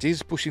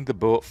 60s, pushing the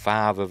boat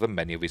farther than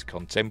many of his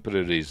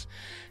contemporaries.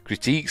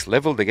 Critiques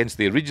levelled against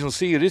the original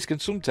series can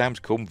sometimes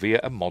come via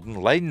a modern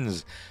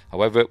lens.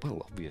 However,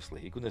 well,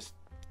 obviously, you're going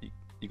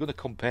to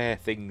compare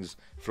things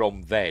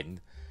from then,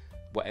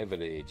 whatever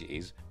age it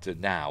is, to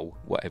now,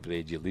 whatever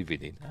age you're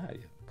living in, are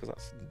you?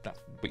 Because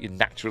that's what you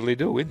naturally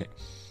do, isn't it?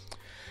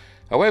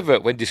 However,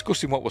 when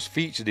discussing what was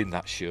featured in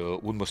that show,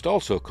 one must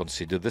also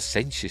consider the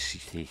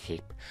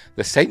censorship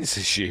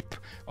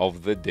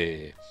of the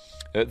day.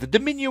 The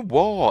Dominion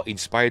War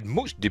inspired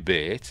much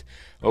debate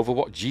over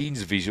what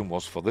Gene's vision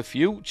was for the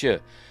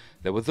future.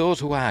 There were those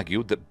who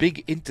argued that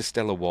big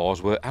interstellar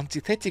wars were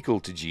antithetical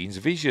to Gene's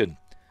vision.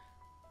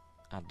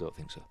 I don't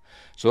think so.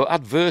 So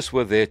adverse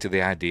were they to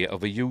the idea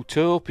of a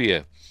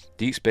utopia.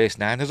 Deep Space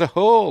Nine as a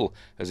whole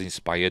has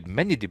inspired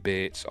many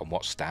debates on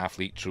what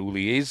Starfleet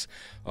truly is,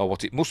 or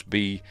what it must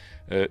be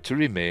to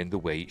remain the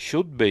way it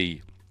should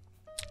be.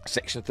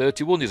 Section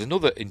 31 is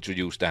another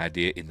introduced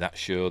idea in that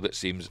show that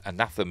seems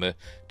anathema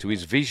to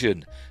his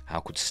vision.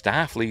 How could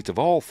Starfleet, of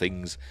all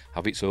things,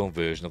 have its own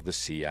version of the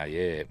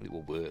CIA? It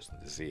was worse than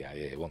the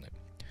CIA, wasn't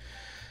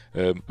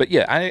it? But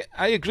yeah,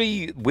 I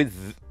agree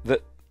with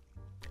that.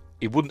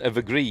 He wouldn't have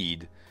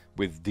agreed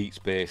with Deep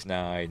Space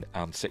Nine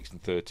and Section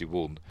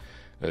 31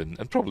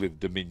 and probably the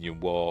Dominion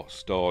War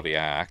story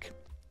arc.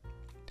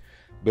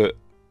 But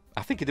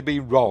I think he'd have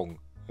been wrong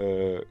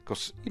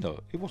because, you know,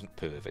 it wasn't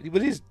perfect. It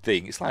was his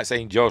thing. It's like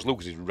saying George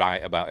Lucas is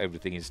right about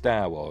everything in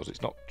Star Wars.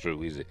 It's not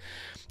true, is it?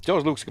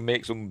 George Lucas can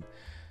make some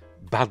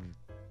bad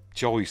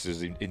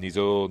choices in his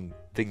own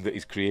thing that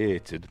he's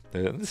created.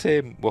 And the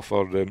same was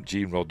for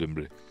Gene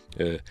Roddenberry.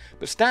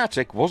 But Star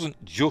Trek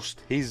wasn't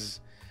just his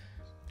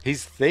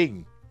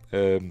thing.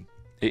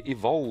 It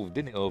evolved,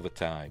 didn't it, over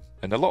time?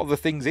 And a lot of the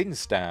things in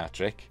Star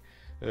Trek,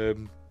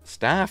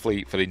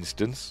 Starfleet, for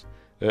instance,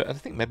 and I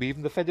think maybe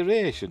even the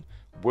Federation,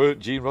 weren't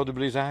Gene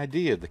Roddenberry's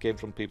idea. They came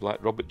from people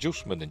like Robert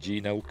Justman and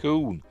Gene L.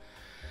 Coon,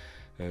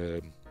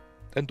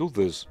 and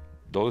others,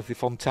 Dorothy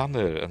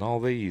Fontana and all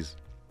these.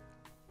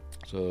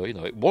 So, you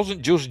know, it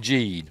wasn't just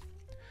Gene.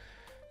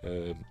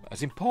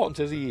 As important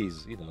as he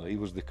is, you know, he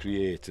was the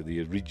creator,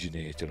 the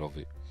originator of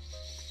it.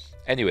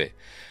 Anyway,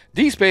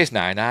 Deep Space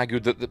Nine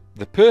argued that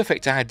the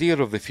perfect idea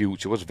of the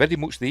future was very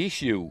much the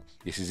issue.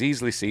 This is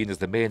easily seen as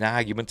the main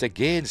argument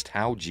against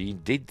how Gene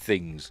did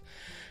things.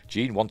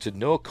 Gene wanted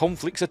no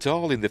conflicts at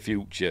all in the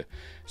future,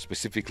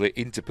 specifically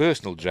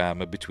interpersonal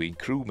drama between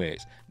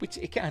crewmates, which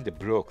he kind of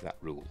broke that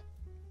rule.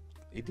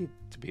 He did,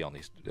 to be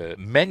honest,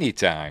 many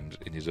times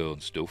in his own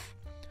stuff.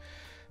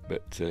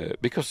 But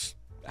because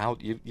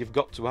you've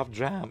got to have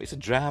drama. It's a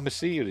drama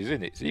series,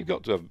 isn't it? So you've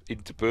got to have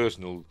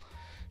interpersonal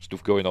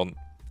stuff going on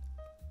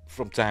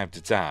from time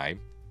to time.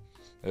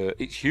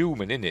 It's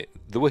human, isn't it?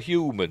 There were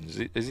humans.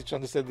 Is he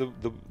trying to say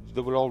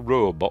they were all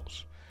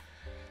robots?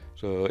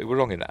 So it was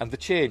wrong in that. And they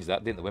changed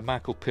that, didn't they? When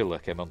Michael Piller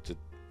came on to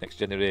Next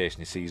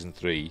Generation in season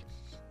 3,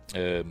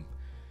 it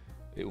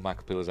was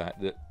Michael Piller's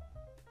idea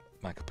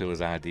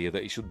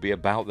that it should be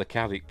about the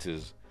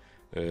characters.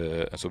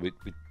 And so we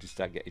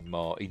start getting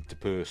more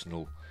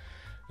interpersonal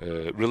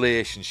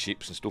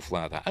relationships and stuff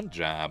like that, and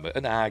drama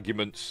and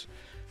arguments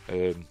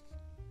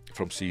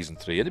from season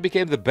 3, and it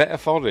became the better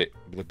for it,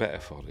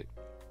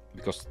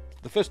 because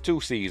the first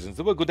 2 seasons,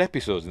 there were good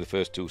episodes in the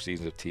first 2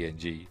 seasons of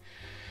TNG.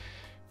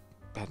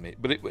 Pardon me,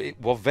 but it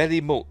was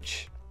very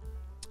much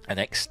an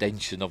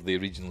extension of the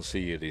original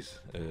series.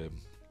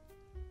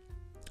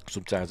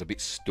 Sometimes a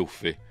bit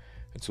stuffy,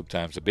 and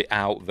sometimes a bit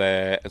out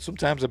there, and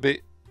sometimes a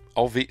bit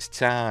of its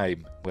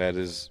time.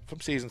 Whereas from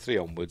season 3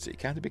 onwards, it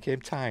kind of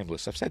became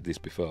timeless. I've said this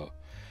before.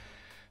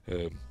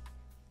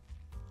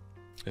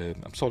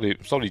 I'm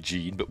sorry,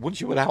 Gene, but once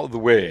you were out of the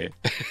way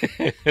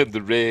and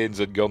the reins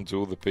had gone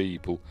to other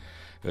people,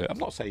 I'm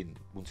not saying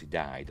once he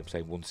died. I'm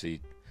saying once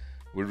he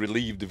were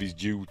relieved of his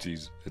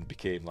duties and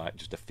became like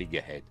just a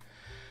figurehead,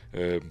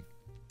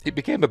 it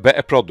became a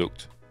better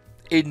product,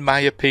 in my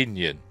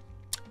opinion.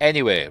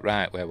 Anyway,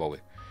 right, where were we?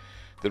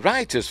 The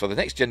writers for the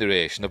next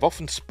generation have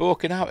often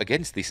spoken out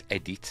against this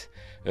edit,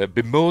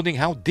 bemoaning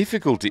how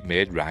difficult it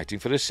made writing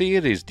for a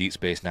series. Deep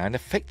Space Nine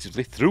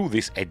effectively threw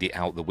this edit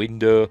out the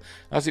window,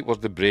 as it was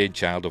the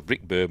brainchild of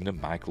Rick Berman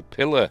and Michael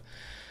Piller.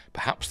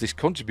 Perhaps this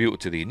contributed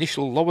to the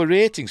initial lower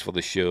ratings for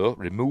the show,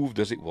 removed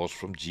as it was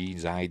from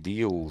Gene's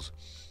ideals.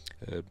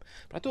 But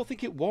I don't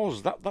think it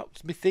was.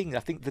 That's my thing.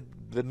 I think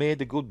they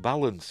made a good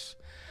balance.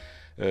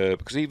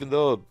 Because even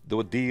though they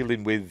were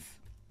dealing with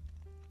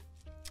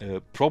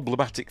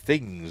problematic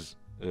things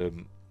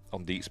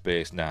on Deep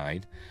Space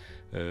Nine,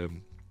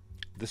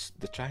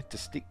 they tried to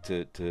stick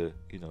to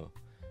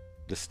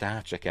the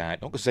Star Trek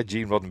ideals. Not because I said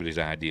Gene Roddenberry's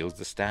ideals,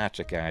 the Star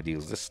Trek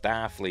ideals, the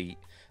Starfleet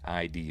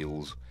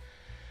ideals.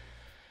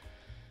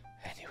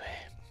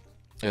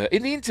 Anyway,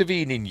 in the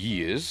intervening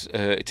years,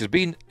 it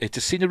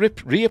has seen a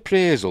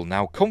reappraisal,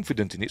 now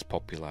confident in its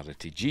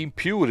popularity. Gene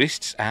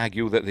purists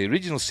argue that the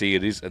original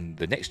series and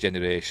the next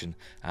generation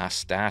are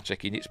Star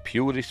Trek in its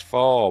purest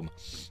form,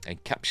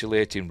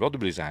 encapsulating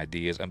Roddenberry's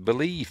ideas and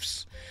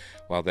beliefs,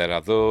 while there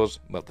are those,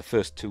 well, the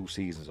first 2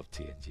 seasons of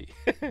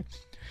TNG,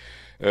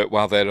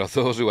 while there are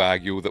those who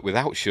argue that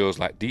without shows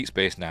like Deep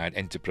Space Nine,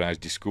 Enterprise,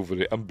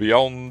 Discovery and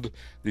beyond,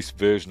 this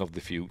version of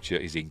the future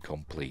is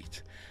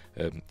incomplete.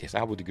 Yes,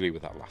 I would agree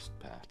with that last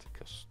part,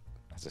 because,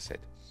 as I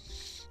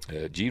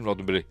said, Gene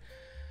Roddenberry,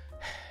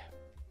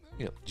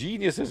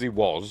 genius as he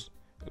was,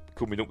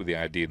 coming up with the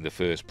idea in the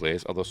first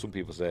place, although some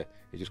people say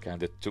he just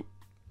kind of took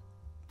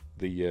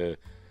the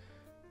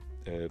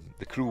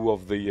crew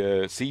of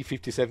the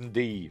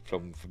C-57D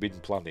from Forbidden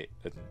Planet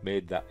and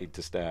made that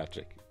into Star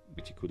Trek,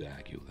 which you could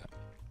argue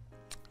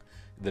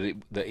that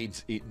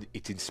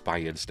it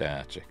inspired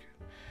Star Trek.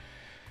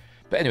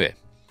 But anyway,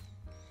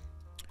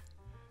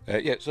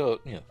 so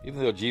even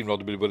though Gene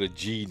Roddenberry was a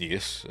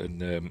genius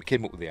and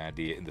came up with the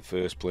idea in the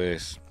first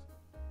place,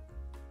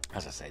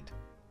 as I said,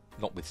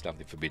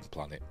 notwithstanding Forbidden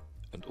Planet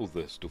and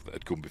other stuff that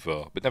had come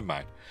before, but never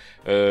mind.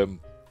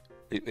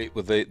 It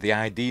was the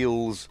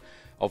ideals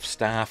of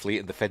Starfleet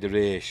and the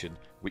Federation,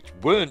 which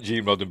weren't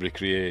Gene Roddenberry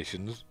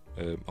creations,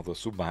 although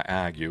some might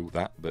argue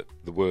that, but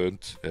they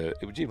weren't.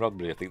 It was Gene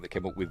Roddenberry, I think, that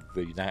came up with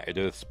the United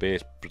Earth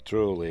Space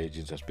Patrol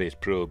Agency, or Space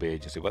Probe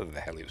Agency, whatever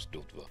the hell it was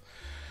stood for.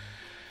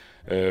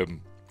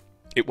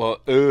 It was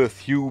Earth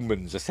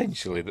humans,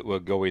 essentially, that were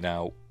going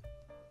out,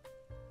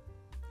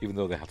 even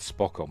though they had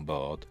Spock on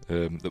board,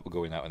 that were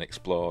going out and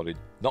exploring.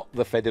 Not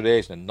the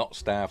Federation and not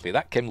Starfleet.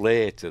 That came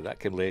later. That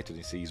came later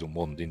in season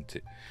 1, didn't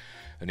it?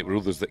 And it were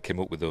others that came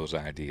up with those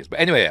ideas. But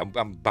anyway,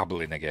 I'm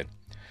babbling again.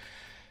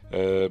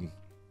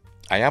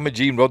 I am a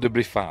Gene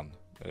Roddenberry fan,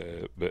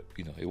 but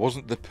he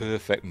wasn't the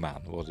perfect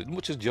man, was it?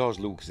 Much as George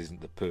Lucas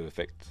isn't the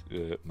perfect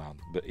man,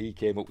 but he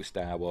came up with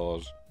Star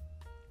Wars.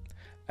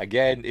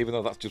 Again, even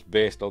though that's just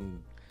based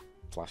on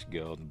Flash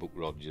Gordon, Buck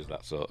Rogers,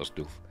 that sort of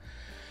stuff.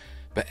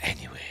 But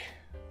anyway,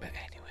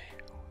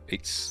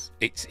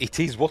 it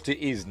is what it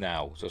is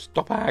now. So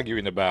stop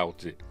arguing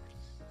about it.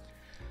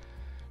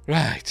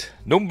 Right,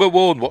 number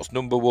 1. What's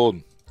number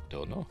 1?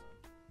 Don't know.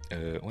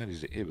 Where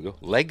is it? Here we go.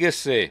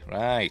 Legacy.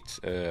 Right.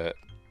 Does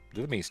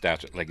it mean Star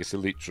Trek Legacy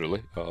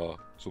literally, or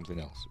something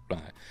else?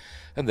 Right.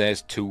 And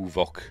there's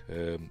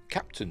Tuvok,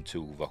 Captain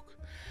Tuvok,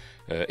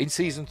 in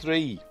season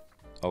 3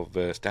 of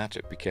Star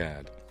Trek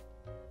Picard.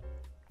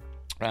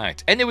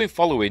 Right. Anyone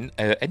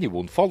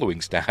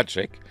following Star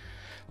Trek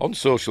on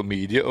social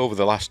media over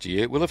the last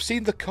year will have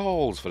seen the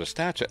calls for a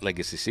Star Trek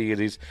Legacy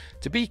series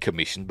to be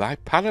commissioned by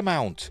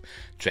Paramount.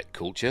 Trek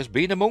Culture has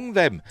been among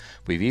them.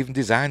 We've even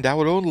designed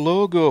our own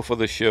logo for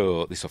the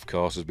show. This, of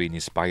course, has been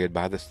inspired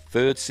by the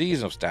 3rd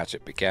season of Star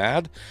Trek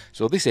Picard,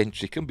 so this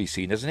entry can be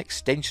seen as an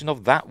extension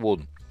of that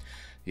one.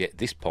 Yet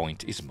this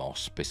point is more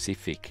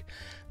specific.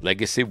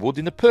 Legacy would,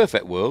 in a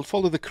perfect world,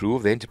 follow the crew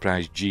of the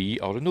Enterprise G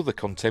or another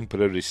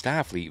contemporary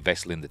Starfleet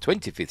vessel in the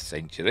 25th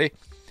century,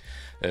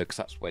 because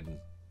that's when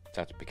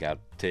Star Trek Picard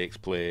takes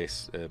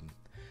place, I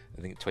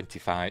think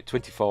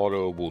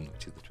 2401,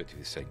 which is the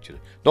 25th century.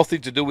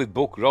 Nothing to do with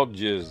Buck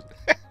Rogers,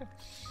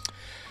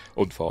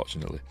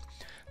 unfortunately.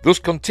 Thus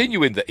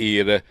continuing the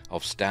era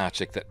of Star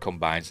Trek that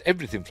combines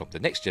everything from the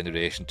Next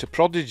Generation to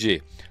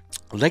Prodigy.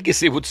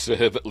 Legacy would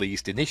serve, at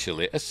least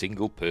initially, a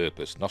single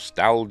purpose: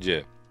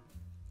 nostalgia.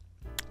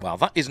 While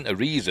that isn't a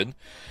reason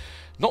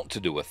not to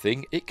do a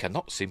thing, it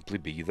cannot simply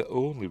be the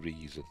only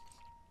reason.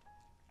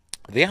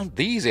 The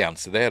easy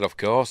answer there, of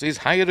course, is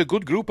hire a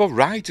good group of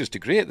writers to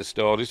create the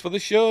stories for the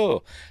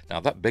show. Now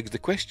that begs the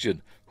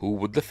question, who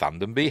would the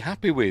fandom be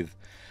happy with?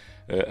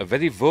 A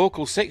very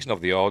vocal section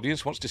of the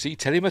audience wants to see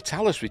Terry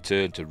Matalas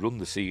return to run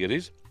the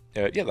series.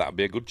 Yeah, that'd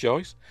be a good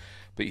choice.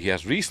 But he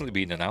has recently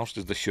been announced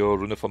as the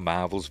showrunner for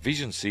Marvel's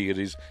Vision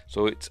series,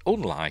 so it's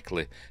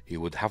unlikely he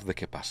would have the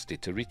capacity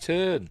to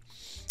return.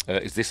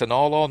 Is this an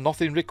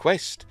all-or-nothing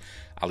request?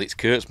 Alex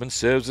Kurtzman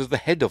serves as the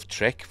head of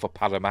Trek for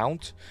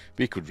Paramount.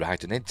 We could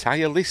write an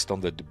entire list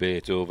on the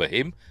debate over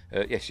him.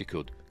 Yes, you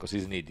could, because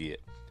he's an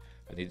idiot.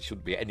 And he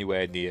shouldn't be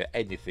anywhere near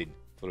anything,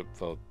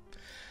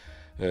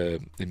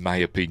 in my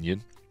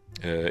opinion.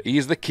 He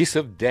is the kiss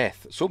of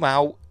death.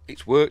 Somehow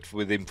it's worked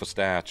with him for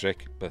Star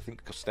Trek, but I think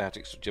because Star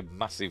Trek's such a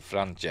massive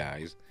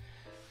franchise,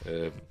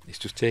 it's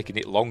just taking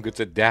it longer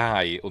to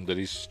die under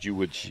his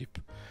stewardship.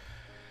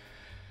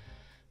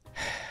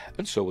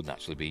 And so would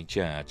naturally be in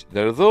charge.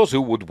 There are those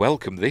who would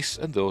welcome this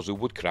and those who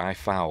would cry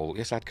foul.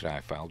 Yes, I'd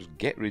cry foul. Just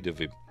get rid of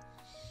him.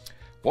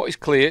 What is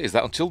clear is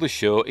that until the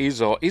show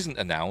is or isn't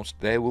announced,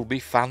 there will be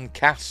fan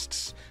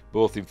casts,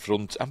 both in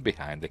front and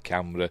behind the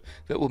camera,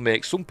 that will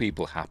make some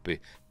people happy,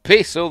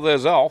 piss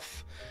others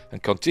off,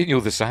 and continue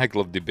the cycle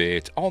of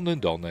debate on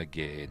and on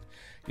again.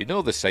 You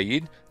know the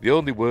saying, the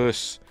only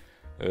worse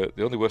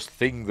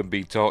thing than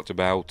being talked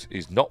about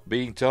is not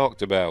being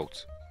talked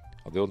about.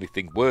 Or the only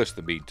thing worse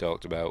than being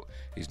talked about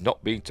is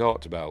not being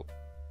talked about.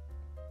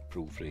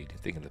 Proofreading,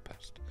 thing of the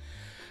past.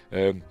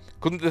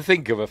 Couldn't they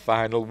think of a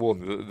final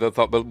one? They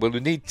thought, well,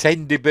 we need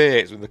 10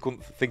 debates, and they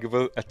couldn't think of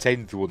a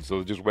 10th one, so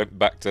they just went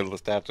back to the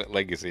Star Trek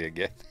Legacy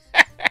again.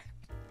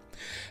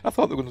 I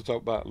thought they were going to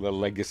talk about the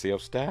legacy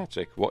of Star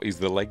Trek. What is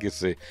the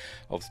legacy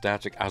of Star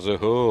Trek as a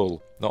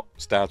whole? Not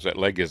Star Trek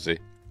Legacy.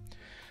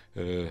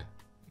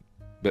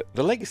 But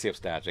the legacy of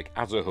Star Trek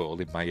as a whole,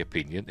 in my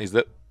opinion, is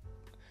that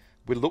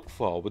we look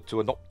forward to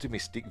an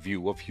optimistic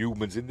view of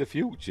humans in the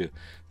future,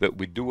 that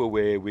we do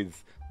away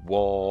with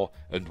war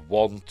and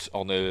want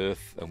on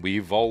Earth, and we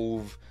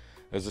evolve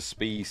as a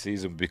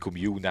species and become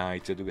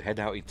united, and we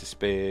head out into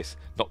space,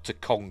 not to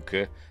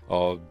conquer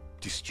or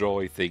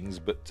destroy things,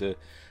 but to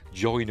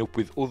join up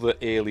with other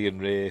alien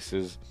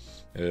races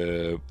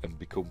and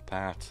become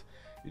part,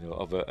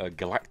 of a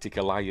galactic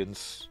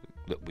alliance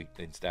that we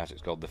in Star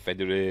Trek's called the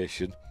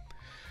Federation,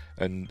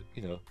 and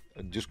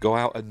and just go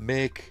out and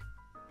make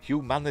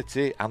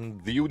humanity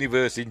and the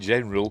universe in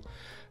general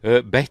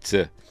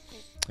better.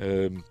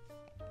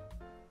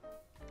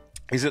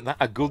 Isn't that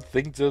a good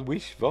thing to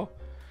wish for?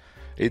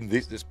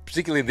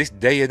 Particularly in this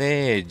day and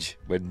age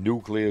when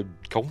nuclear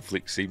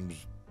conflict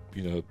seems,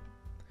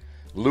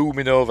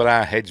 looming over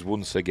our heads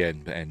once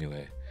again. But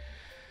anyway,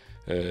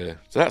 so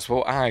that's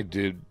what I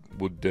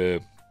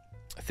would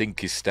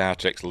think is Star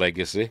Trek's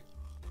legacy.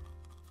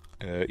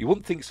 You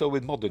wouldn't think so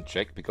with modern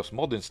Trek, because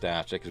modern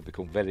Star Trek has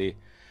become very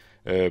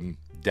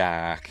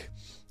dark.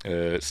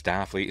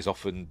 Starfleet is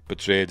often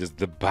portrayed as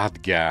the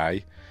bad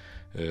guy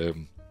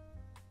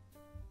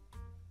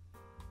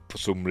for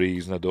some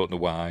reason. I don't know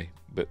why,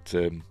 but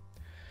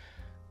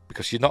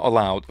because you're not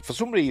allowed, for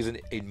some reason,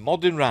 in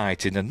modern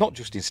writing, and not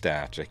just in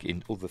Star Trek,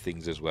 in other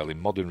things as well, in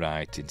modern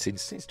writing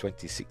since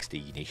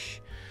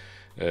 2016ish,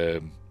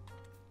 they're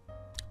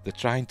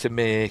trying to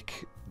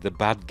make the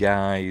bad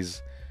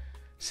guys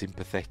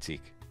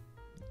sympathetic.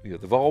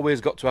 They've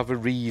always got to have a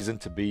reason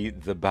to be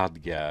the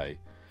bad guy.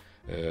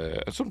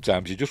 And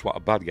sometimes you just want a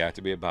bad guy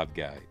to be a bad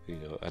guy,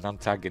 an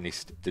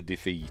antagonist to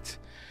defeat,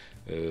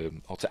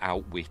 or to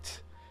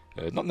outwit,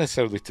 not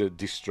necessarily to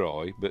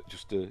destroy, but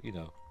just to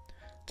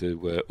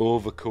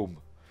overcome.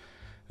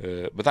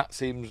 But that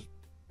seems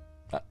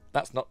that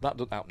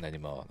doesn't happen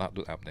anymore.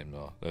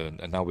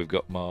 And now we've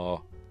got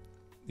more,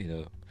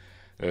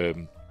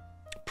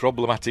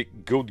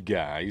 problematic good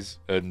guys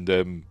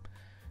and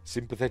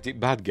sympathetic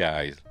bad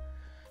guys.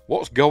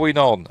 What's going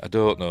on? I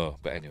don't know.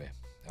 But anyway,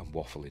 I'm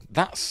waffling.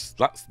 That's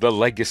the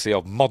legacy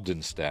of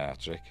modern Star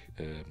Trek.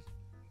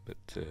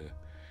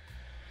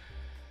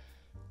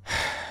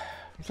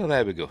 So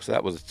there we go. So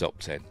that was the top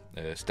 10.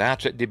 Star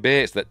Trek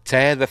debates that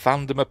tear the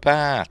fandom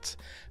apart.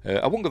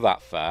 I won't go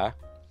that far,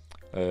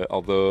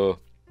 although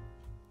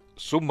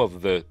some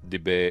of the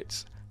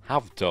debates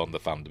have torn the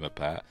fandom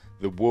apart.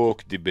 The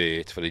woke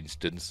debate, for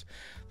instance,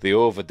 the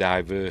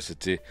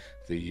over-diversity,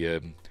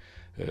 the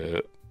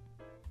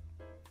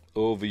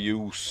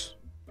overuse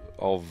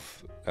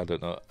of, I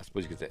don't know, I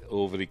suppose you could say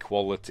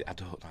over-equality. I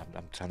don't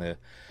know.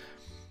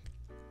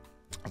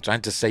 I'm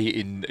trying to say it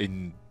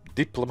in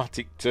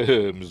diplomatic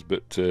terms,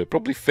 but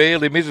probably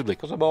fairly miserably,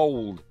 because I'm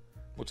old.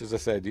 Much as I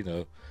said,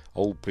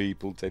 old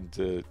people tend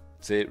to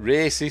say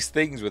racist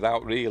things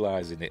without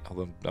realising it,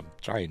 although I'm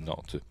trying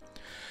not to.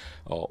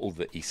 Or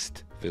other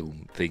East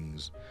film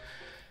things.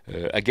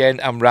 Again,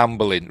 I'm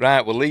rambling.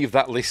 Right, we'll leave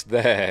that list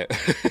there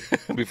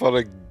before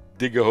I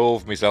dig a hole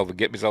for myself and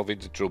get myself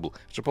into trouble,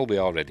 which I probably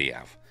already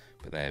have.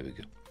 But there we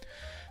go.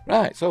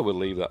 Right, so we'll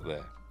leave that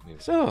there.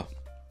 So,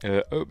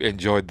 hope you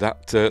enjoyed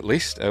that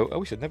list. I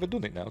wish I'd never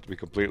done it now, to be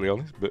completely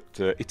honest, but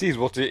it is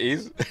what it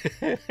is.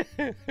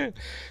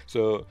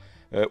 So,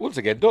 Once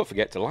again, don't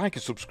forget to like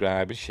and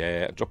subscribe and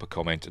share and drop a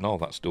comment and all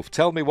that stuff.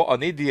 Tell me what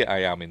an idiot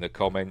I am in the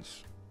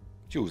comments.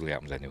 It usually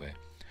happens anyway.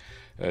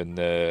 And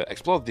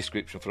explore the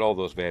description for all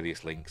those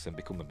various links and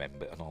become a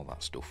member and all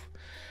that stuff.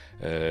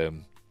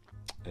 And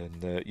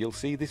you'll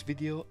see this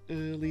video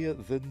earlier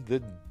than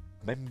the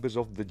members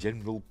of the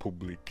general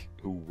public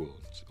who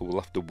won't, who will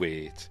have to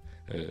wait.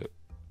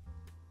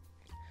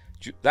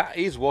 That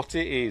is what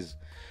it is.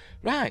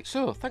 Right,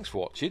 so thanks for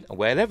watching, and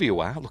wherever you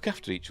are, look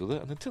after each other,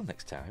 and until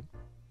next time,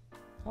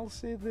 I'll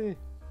say there.